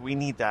this. We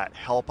need that.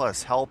 Help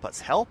us, help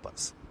us, help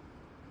us.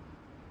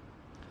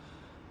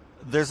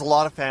 There's a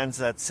lot of fans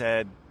that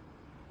said,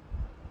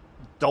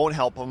 don't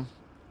help them.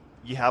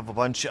 You have a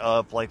bunch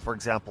of, like, for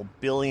example,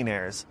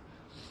 billionaires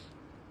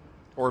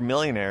or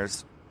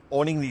millionaires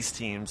owning these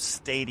teams,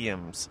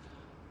 stadiums.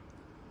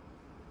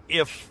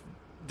 If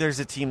there's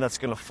a team that's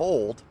going to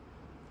fold,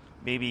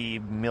 maybe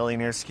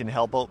millionaires can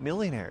help out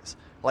millionaires.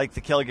 Like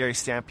the Calgary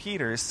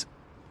Stampeders,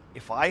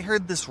 if I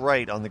heard this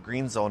right on the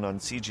Green Zone on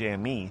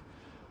CJME,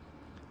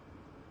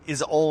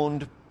 is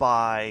owned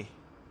by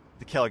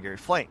the Calgary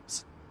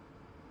Flames.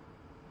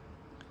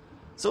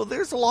 So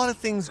there's a lot of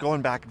things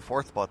going back and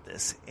forth about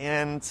this,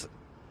 and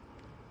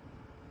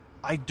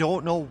I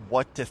don't know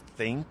what to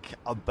think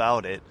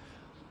about it,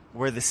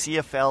 where the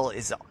CFL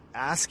is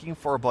asking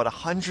for about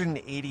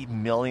 $180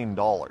 million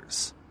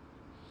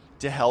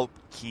to help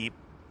keep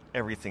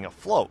everything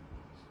afloat.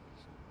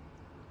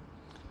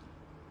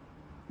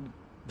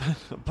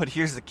 But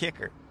here's the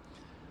kicker.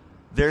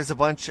 There's a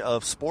bunch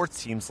of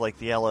sports teams like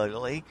the LA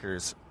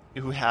Lakers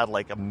who had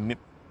like $4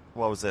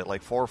 or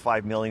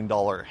 $5 million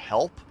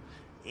help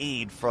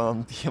aid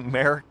from the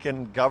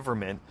American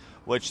government,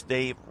 which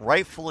they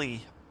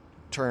rightfully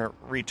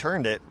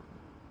returned it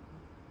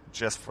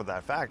just for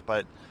that fact.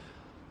 But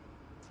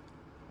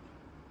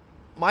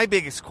my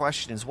biggest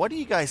question is, what do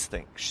you guys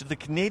think? Should the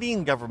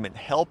Canadian government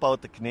help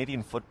out the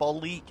Canadian Football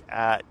League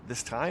at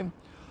this time?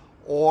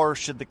 Or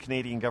should the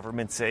Canadian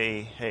government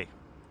say, hey,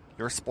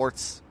 your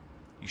sports,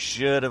 you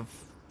should have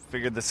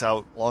figured this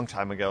out a long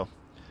time ago.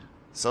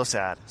 So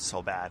sad,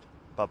 so bad.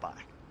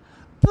 Bye-bye.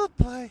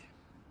 Bye-bye.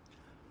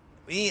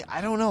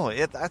 I don't know.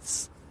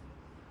 That's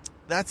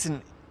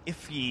an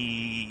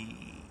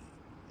iffy...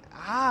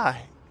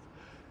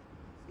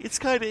 it's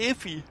kind of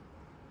iffy.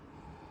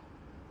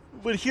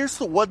 But here's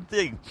the one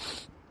thing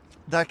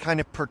that kind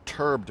of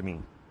perturbed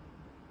me.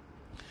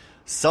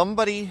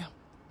 Somebody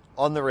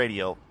on the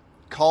radio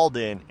called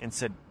in and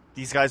said,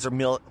 these guys are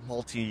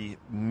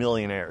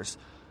multi-millionaires.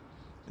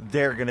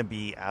 They're going to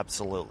be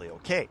absolutely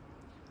okay.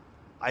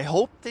 I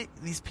hope that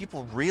these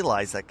people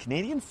realize that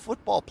Canadian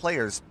football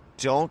players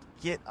don't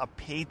get a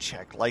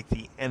paycheck like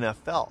the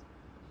NFL.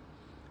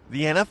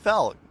 The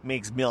NFL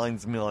makes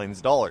millions and millions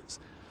of dollars.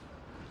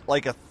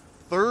 Like a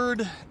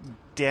third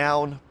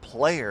down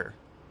player.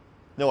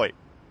 No, wait.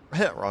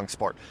 Wrong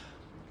sport.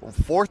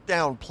 Fourth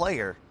down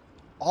player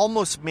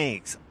almost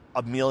makes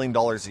 $1 million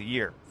a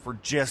year for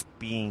just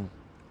being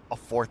a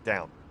fourth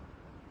down.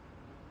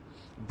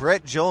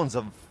 Brett Jones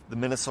of the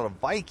Minnesota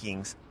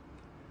Vikings,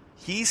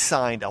 he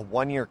signed a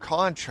 1-year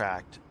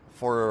contract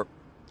for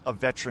a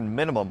veteran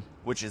minimum,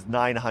 which is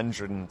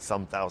 $900 and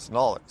some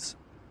 $1,000.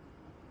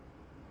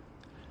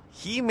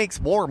 He makes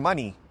more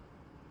money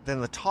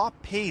than the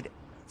top paid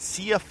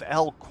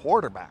CFL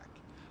quarterback?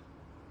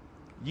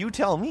 You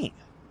tell me.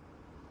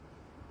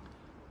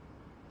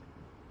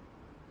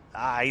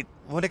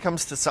 When it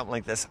comes to something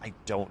like this, I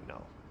don't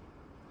know.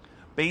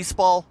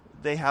 Baseball,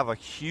 they have a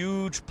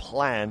huge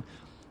plan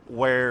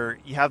where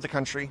you have the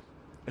country.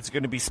 It's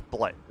going to be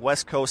split.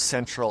 West Coast,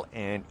 Central,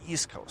 and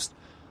East Coast.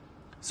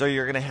 So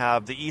you're going to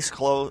have the East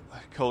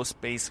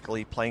Coast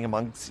basically playing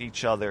amongst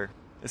each other.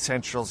 The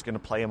Central is going to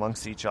play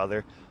amongst each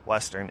other.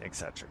 Western,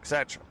 etc.,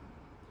 etc.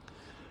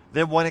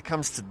 Then when it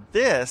comes to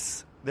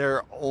this,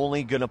 they're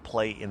only going to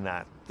play in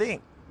that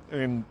thing,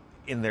 in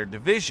their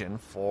division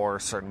for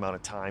a certain amount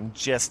of time,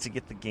 just to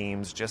get the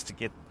games, just to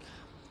get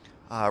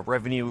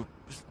revenue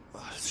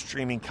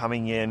streaming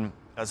coming in,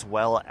 as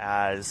well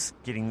as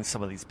getting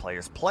some of these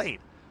players played.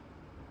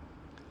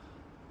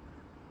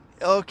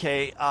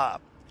 Okay,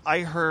 I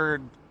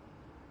heard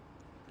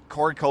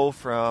Corey Cove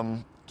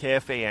from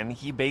KFAN,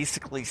 he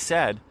basically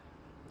said,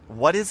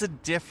 what is the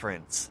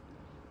difference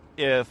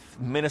if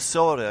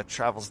Minnesota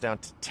travels down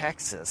to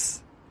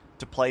Texas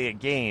to play a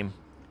game,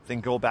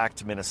 then go back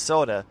to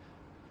Minnesota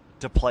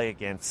to play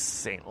against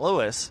St.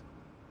 Louis,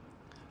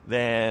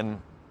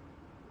 than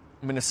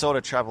Minnesota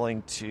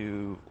traveling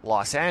to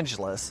Los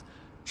Angeles,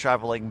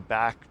 traveling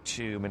back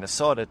to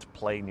Minnesota to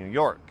play New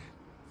York?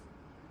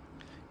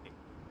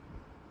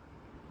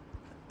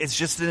 It's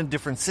just in a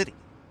different city.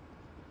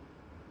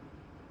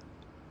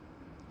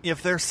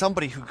 If there's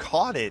somebody who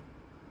caught it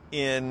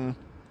in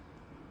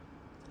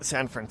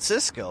San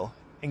Francisco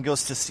and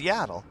goes to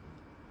Seattle,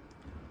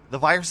 the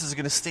virus is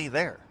going to stay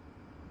there.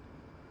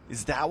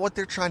 Is that what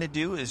they're trying to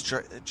do? Is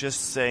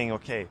just saying,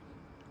 okay,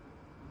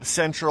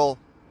 Central,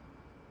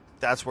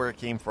 that's where it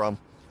came from.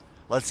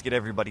 Let's get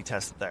everybody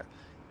tested there.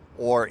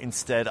 Or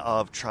instead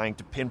of trying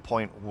to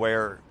pinpoint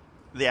where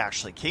they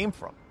actually came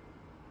from.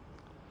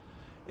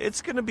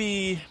 It's going to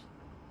be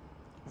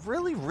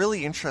really,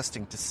 really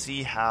interesting to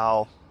see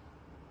how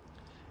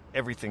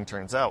everything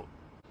turns out.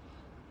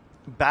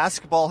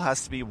 Basketball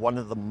has to be one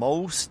of the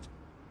most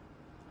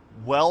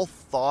well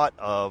thought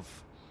of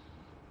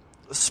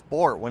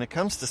sport when it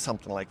comes to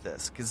something like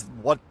this, because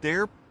what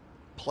they're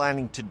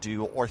planning to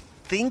do or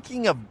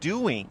thinking of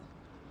doing,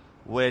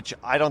 which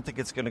I don't think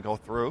it's going to go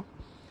through,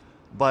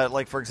 but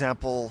like, for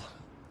example,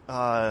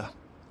 the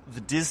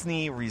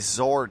Disney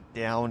resort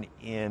down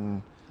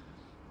in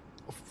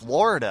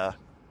Florida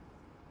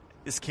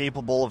is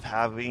capable of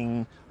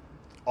having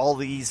all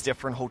these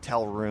different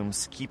hotel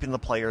rooms, keeping the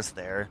players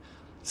there,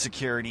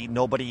 security,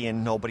 nobody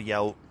in, nobody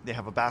out. They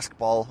have a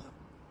basketball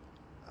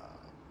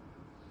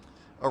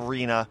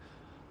arena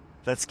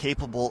that's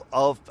capable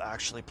of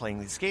actually playing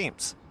these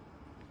games.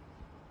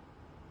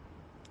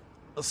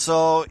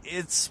 So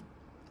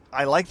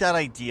I like that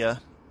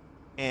idea,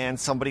 and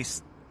somebody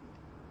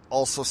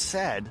also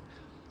said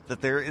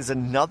that there is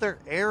another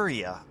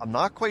area, I'm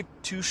not quite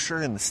too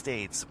sure in the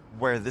States,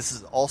 where this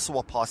is also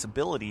a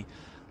possibility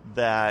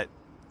that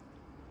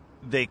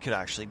they could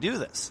actually do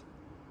this.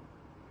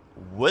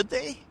 Would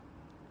they?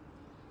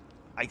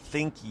 I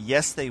think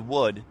yes, they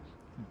would,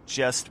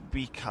 just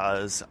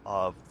because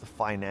of the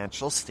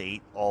financial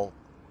state all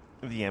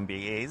the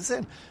NBA is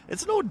in.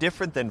 It's no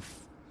different than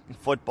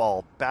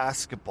football,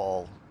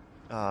 basketball,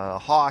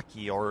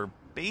 hockey, or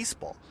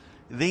baseball.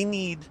 They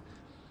need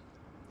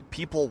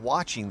people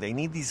watching. They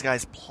need these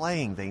guys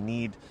playing. They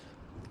need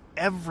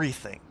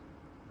everything.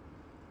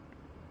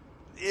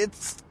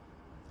 It's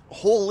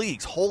whole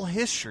leagues, whole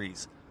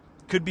histories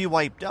could be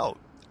wiped out.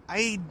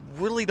 I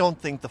really don't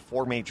think the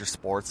four major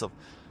sports of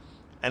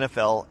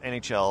NFL,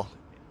 NHL,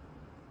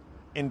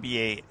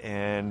 NBA,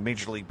 and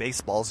Major League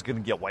Baseball is going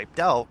to get wiped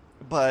out,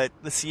 but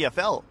the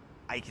CFL,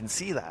 I can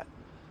see that.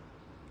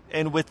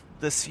 And with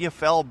the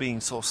CFL being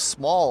so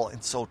small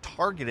and so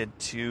targeted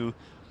to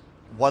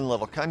one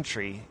little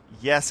country,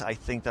 yes, I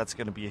think that's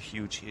going to be a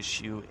huge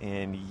issue,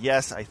 and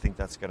yes, I think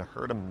that's going to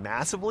hurt them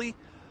massively,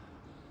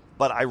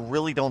 but I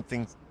really don't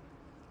think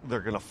they're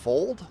going to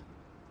fold.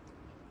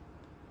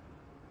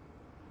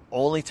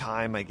 Only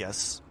time, I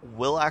guess,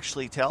 will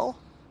actually tell,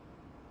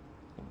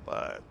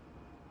 but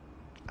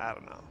I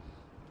don't know.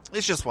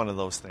 It's just one of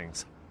those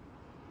things.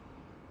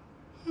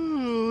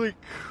 Holy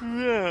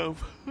crap.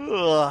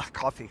 Ugh,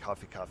 coffee.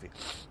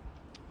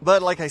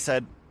 But like I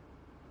said,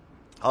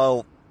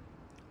 I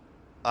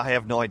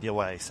have no idea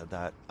why I said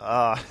that.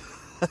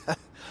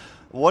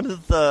 One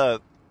of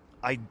the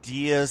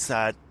ideas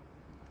that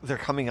they're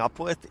coming up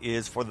with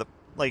is for the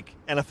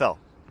NFL.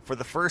 For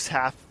the first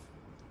half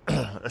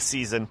a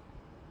season,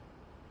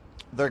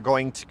 they're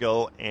going to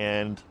go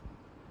and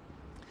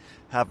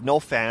have no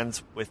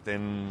fans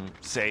within,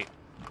 say,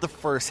 the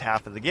first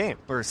half of the game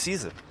or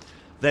season.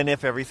 Then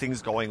if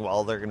everything's going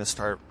well, they're going to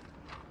start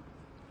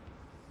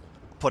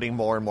putting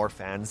more and more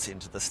fans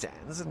into the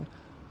stands. And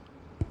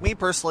me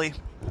personally,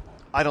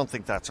 I don't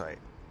think that's right.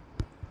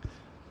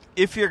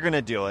 If you're going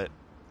to do it,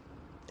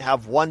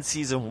 have one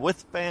season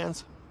with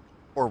fans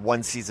or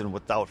one season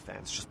without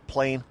fans. Just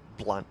plain,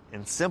 blunt,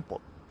 and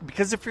simple.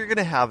 Because if you're going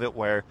to have it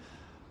where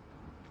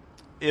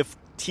if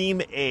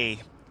Team A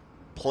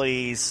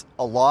plays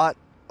a lot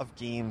of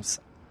games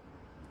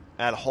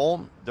at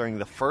home during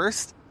the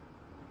first.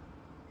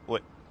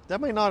 Wait,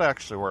 that might not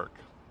actually work.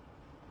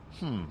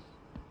 I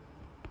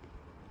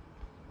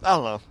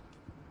don't know.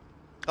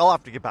 I'll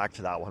have to get back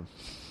to that one.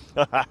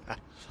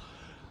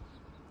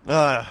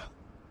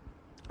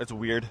 It's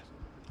weird.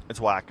 It's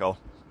wacko.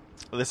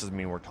 This is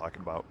me we're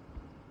talking about.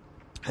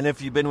 And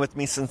if you've been with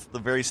me since the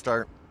very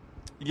start,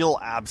 you'll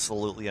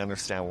absolutely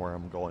understand where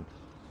I'm going.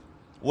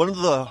 One of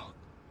the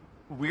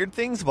weird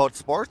things about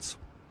sports,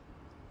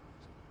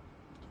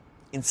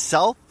 in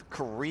South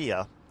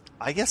Korea,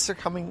 I guess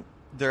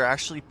they're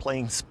actually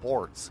playing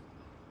sports.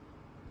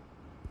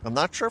 I'm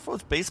not sure if it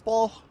was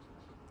baseball.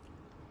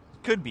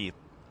 Could be.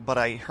 But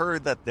I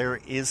heard that there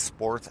is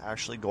sports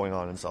actually going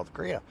on in South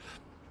Korea.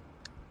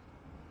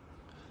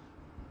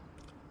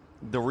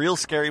 The real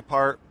scary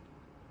part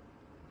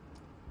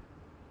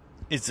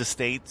is the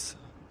States,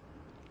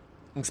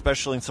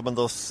 especially in some of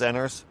those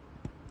centers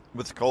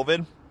with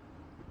COVID.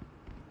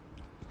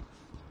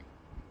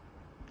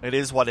 It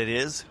is what it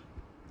is,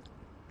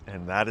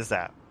 and that is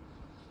that.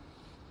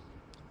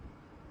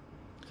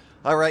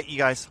 All right, you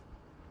guys,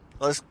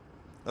 let's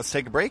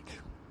take a break.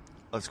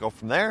 Let's go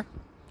from there,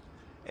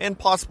 and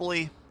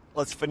possibly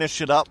let's finish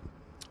it up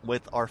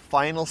with our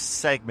final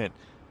segment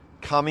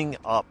coming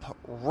up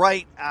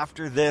right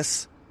after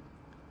this,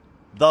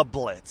 The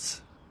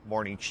Blitz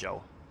Morning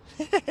Show.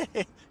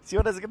 See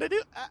what I was going to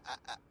do?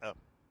 Oh,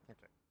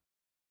 okay.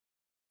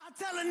 I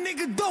tell a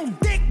nigga don't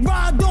dick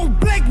ride, don't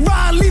blink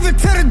ride, leave it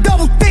to the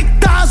double thick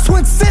thighs,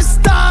 twin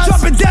sisters.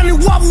 Drop it down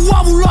and wobble,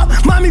 wobble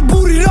up, mommy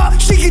boot it up,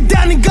 she get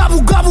down and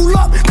gobble, gobble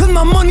up, cause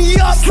my money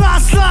up.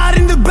 Slide, slide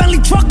in the Bentley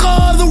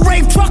trucker, the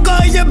rave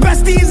trucker, your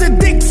bestie is a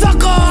dick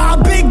sucker,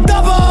 a big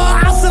double,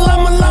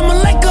 assalamu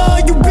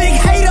alaikum, you big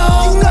hater,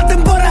 you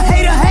nothing but a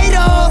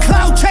hater,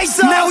 cloud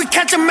chaser. Now we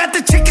catch him at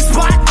the chicken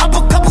spot, up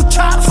a couple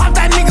chops, pop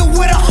that nigga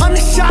with 100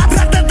 shots,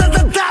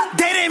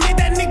 they didn't make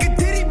that nigga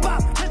diddy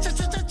bop.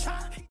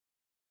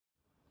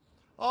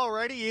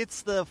 Alrighty,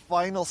 it's the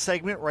final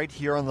segment right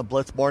here on the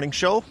Blitz Morning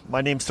Show.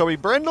 My name's Toby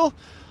Brendel,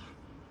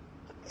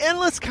 and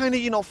let's kind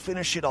of,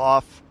 finish it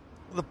off.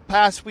 The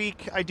past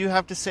week, I do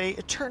have to say,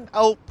 it turned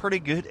out pretty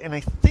good, and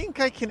I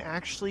think I can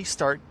actually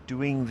start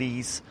doing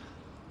these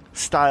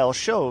style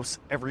shows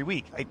every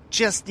week. I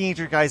just need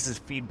your guys'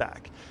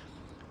 feedback.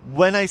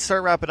 When I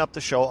start wrapping up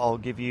the show, I'll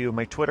give you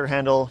my Twitter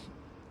handle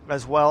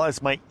as well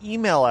as my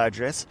email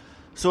address.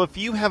 So if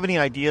you have any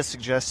ideas,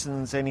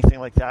 suggestions, anything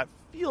like that,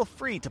 feel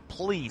free to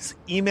please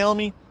email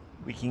me.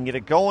 We can get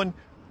it going.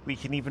 We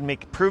can even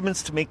make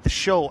improvements to make the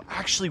show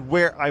actually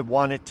where I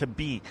want it to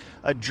be.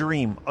 A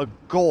dream, a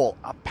goal,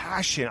 a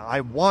passion.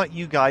 I want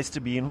you guys to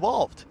be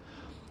involved.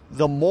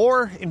 The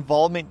more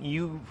involvement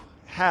you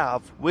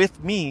have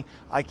with me,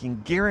 I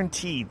can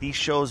guarantee these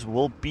shows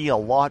will be a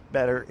lot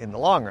better in the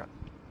long run.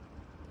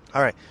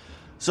 All right.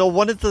 So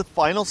one of the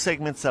final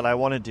segments that I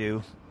want to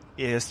do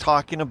is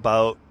talking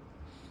about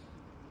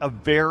a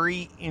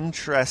very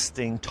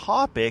interesting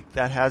topic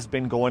that has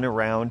been going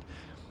around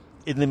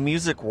in the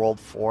music world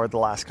for the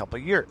last couple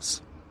of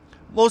years.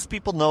 Most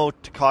people know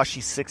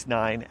Tekashi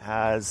 6ix9ine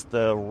as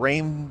the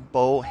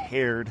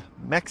rainbow-haired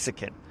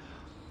Mexican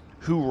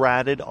who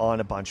ratted on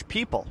a bunch of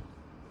people.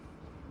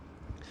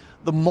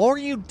 The more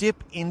you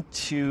dip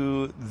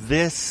into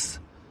this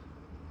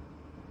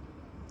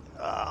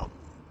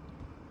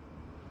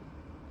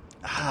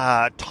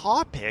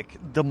topic,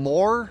 the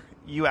more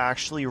you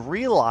actually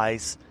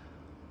realize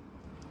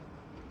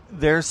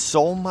there's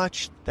so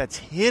much that's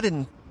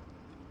hidden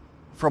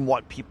from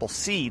what people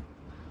see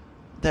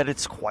that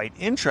it's quite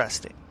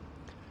interesting.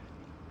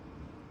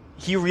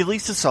 He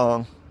released a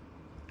song.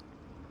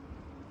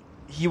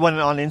 He went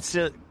on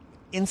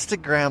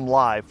Instagram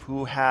Live,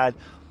 who had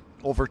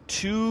over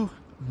 2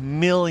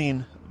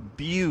 million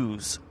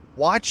views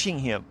watching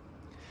him.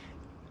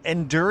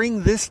 And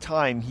during this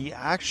time, he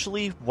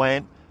actually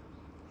went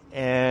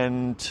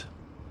and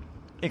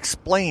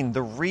explained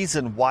the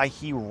reason why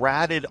he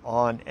ratted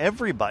on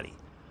everybody.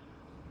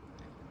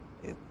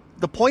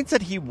 The points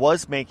that he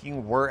was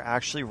making were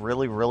actually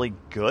really, really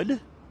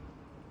good.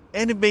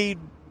 And it made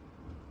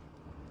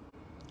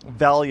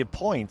valid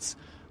points.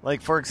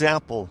 Like, for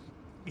example,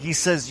 he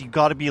says you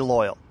got to be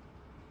loyal.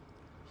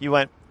 He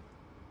went,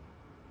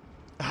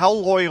 how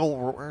loyal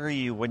were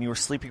you when you were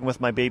sleeping with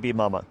my baby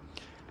mama?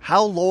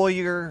 How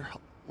loyal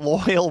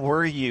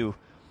were you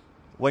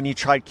when you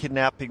tried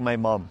kidnapping my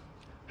mom?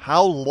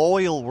 How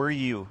loyal were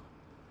you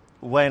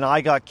when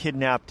I got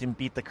kidnapped and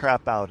beat the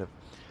crap out of?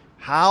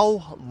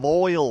 How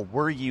loyal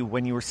were you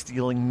when you were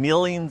stealing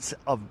millions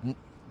of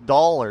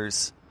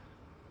dollars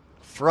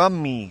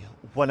from me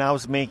when I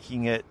was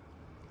making it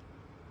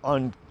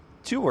on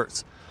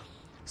tours?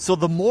 So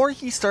the more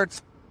he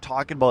starts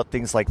talking about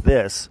things like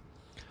this,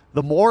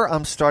 the more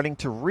I'm starting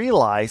to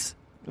realize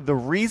the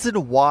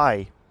reason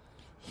why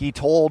he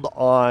told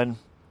on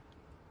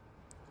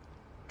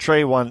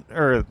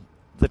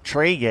the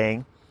Trey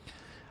Gang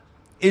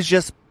is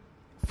just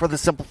for the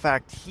simple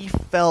fact he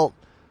felt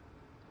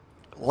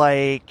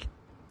like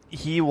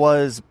he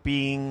was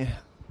being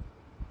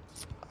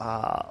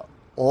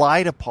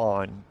lied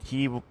upon.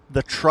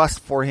 The trust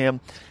for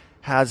him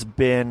has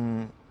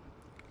been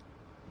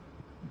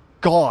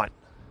gone.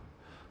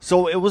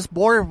 So it was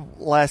more or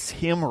less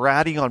him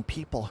ratting on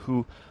people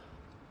who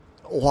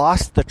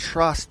lost the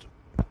trust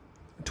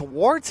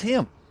towards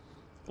him,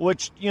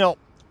 which, you know,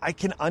 I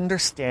can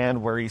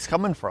understand where he's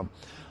coming from.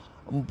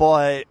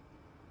 But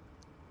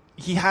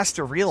he has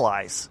to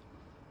realize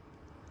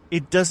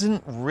it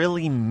doesn't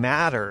really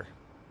matter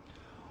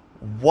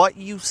what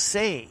you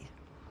say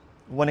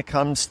when it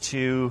comes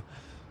to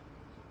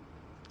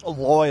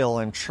loyal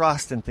and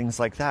trust and things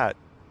like that.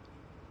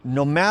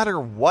 No matter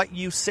what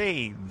you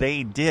say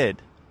they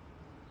did,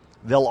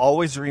 they'll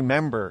always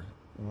remember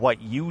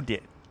what you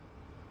did.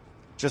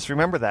 Just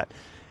remember that.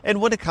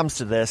 And when it comes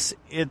to this,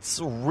 it's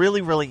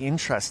really, really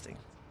interesting.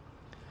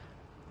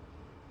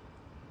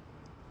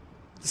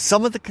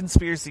 Some of the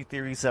conspiracy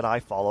theories that I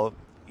follow,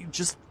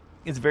 it's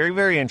very,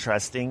 very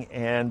interesting.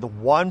 And the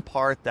one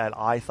part that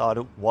I thought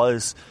it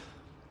was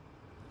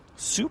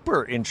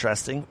super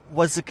interesting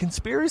was the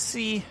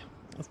conspiracy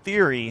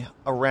theory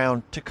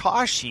around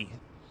Tekashi.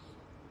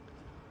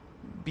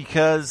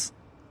 Because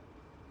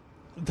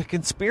the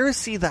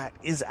conspiracy that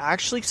is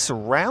actually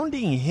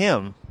surrounding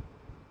him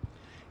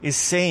is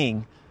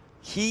saying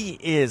he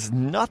is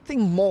nothing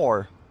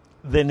more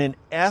than an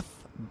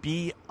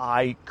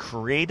FBI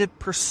created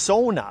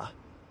persona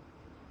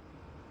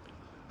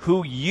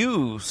who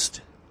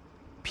used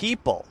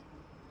people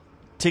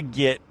to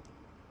get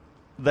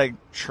the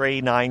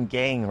Trey 9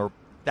 gang or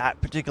that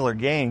particular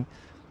gang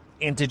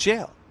into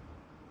jail.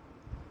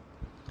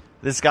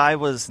 This guy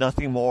was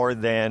nothing more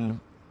than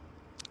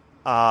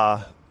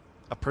a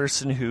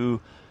person who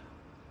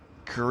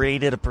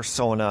created a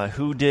persona,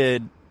 who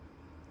did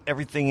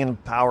everything in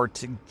power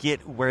to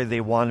get where they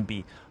want to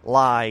be,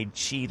 lied,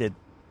 cheated,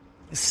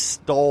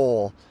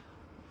 stole,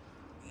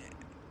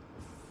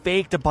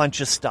 faked a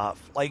bunch of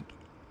stuff. Like,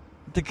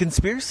 the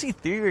conspiracy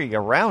theory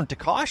around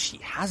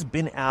Tekashi has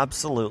been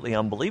absolutely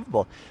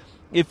unbelievable.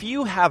 If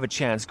you have a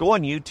chance, go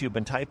on YouTube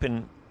and type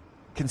in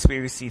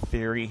conspiracy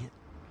theory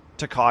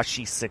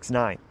Tekashi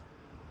 6ix9ine.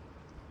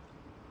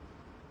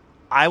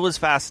 I was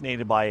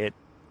fascinated by it.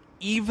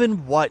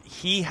 Even what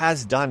he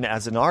has done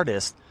as an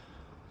artist,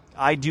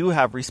 I do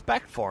have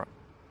respect for him.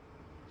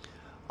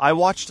 I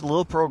watched a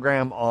little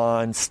program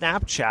on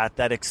Snapchat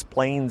that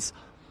explains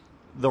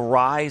the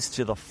rise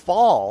to the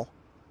fall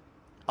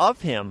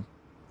of him.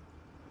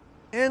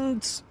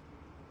 And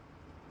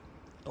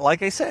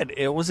like I said,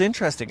 it was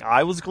interesting.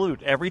 I was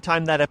glued. Every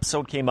time that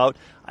episode came out,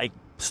 I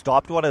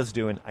stopped what I was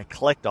doing, I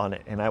clicked on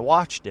it, and I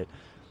watched it.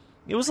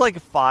 It was like a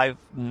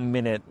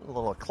 5-minute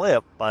little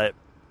clip, but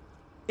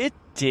it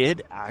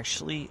did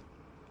actually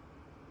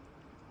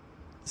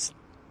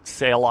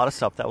say a lot of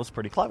stuff that was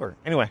pretty clever.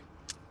 Anyway,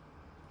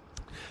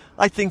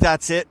 I think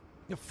that's it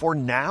for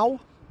now.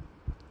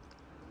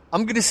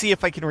 I'm going to see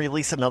if I can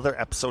release another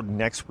episode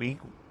next week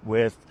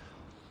with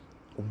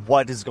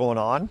what is going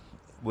on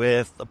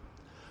with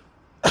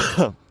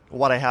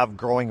what I have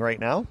growing right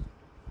now.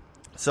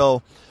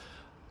 So,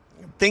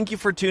 thank you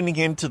for tuning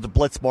in to the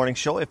Blitz Morning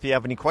Show. If you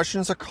have any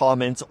questions or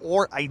comments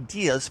or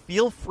ideas,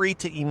 feel free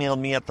to email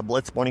me at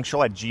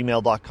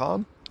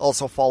theblitzmorningshow@gmail.com.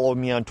 Also follow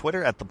me on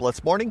Twitter at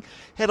theblitzmorning.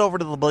 Head over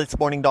to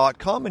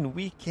theblitzmorning.com and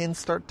we can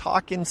start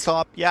talking,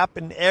 stop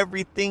yapping,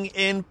 everything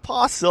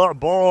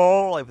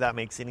impossible, if that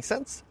makes any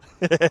sense.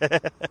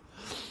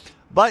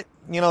 But,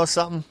 you know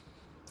something?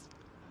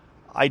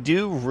 I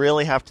do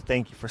really have to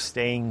thank you for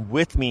staying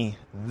with me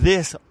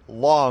this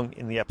long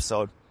in the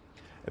episode.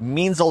 It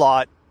means a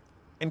lot.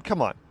 And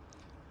come on.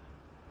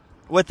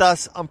 With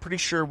us, I'm pretty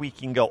sure we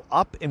can go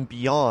up and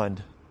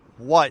beyond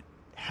what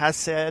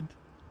has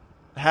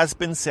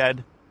been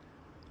said,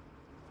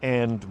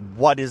 and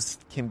what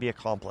can be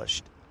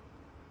accomplished.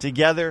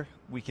 Together,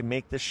 we can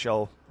make this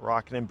show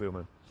rockin' and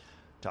booming.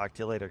 Talk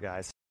to you later,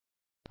 guys.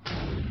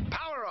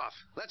 Power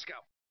off. Let's go.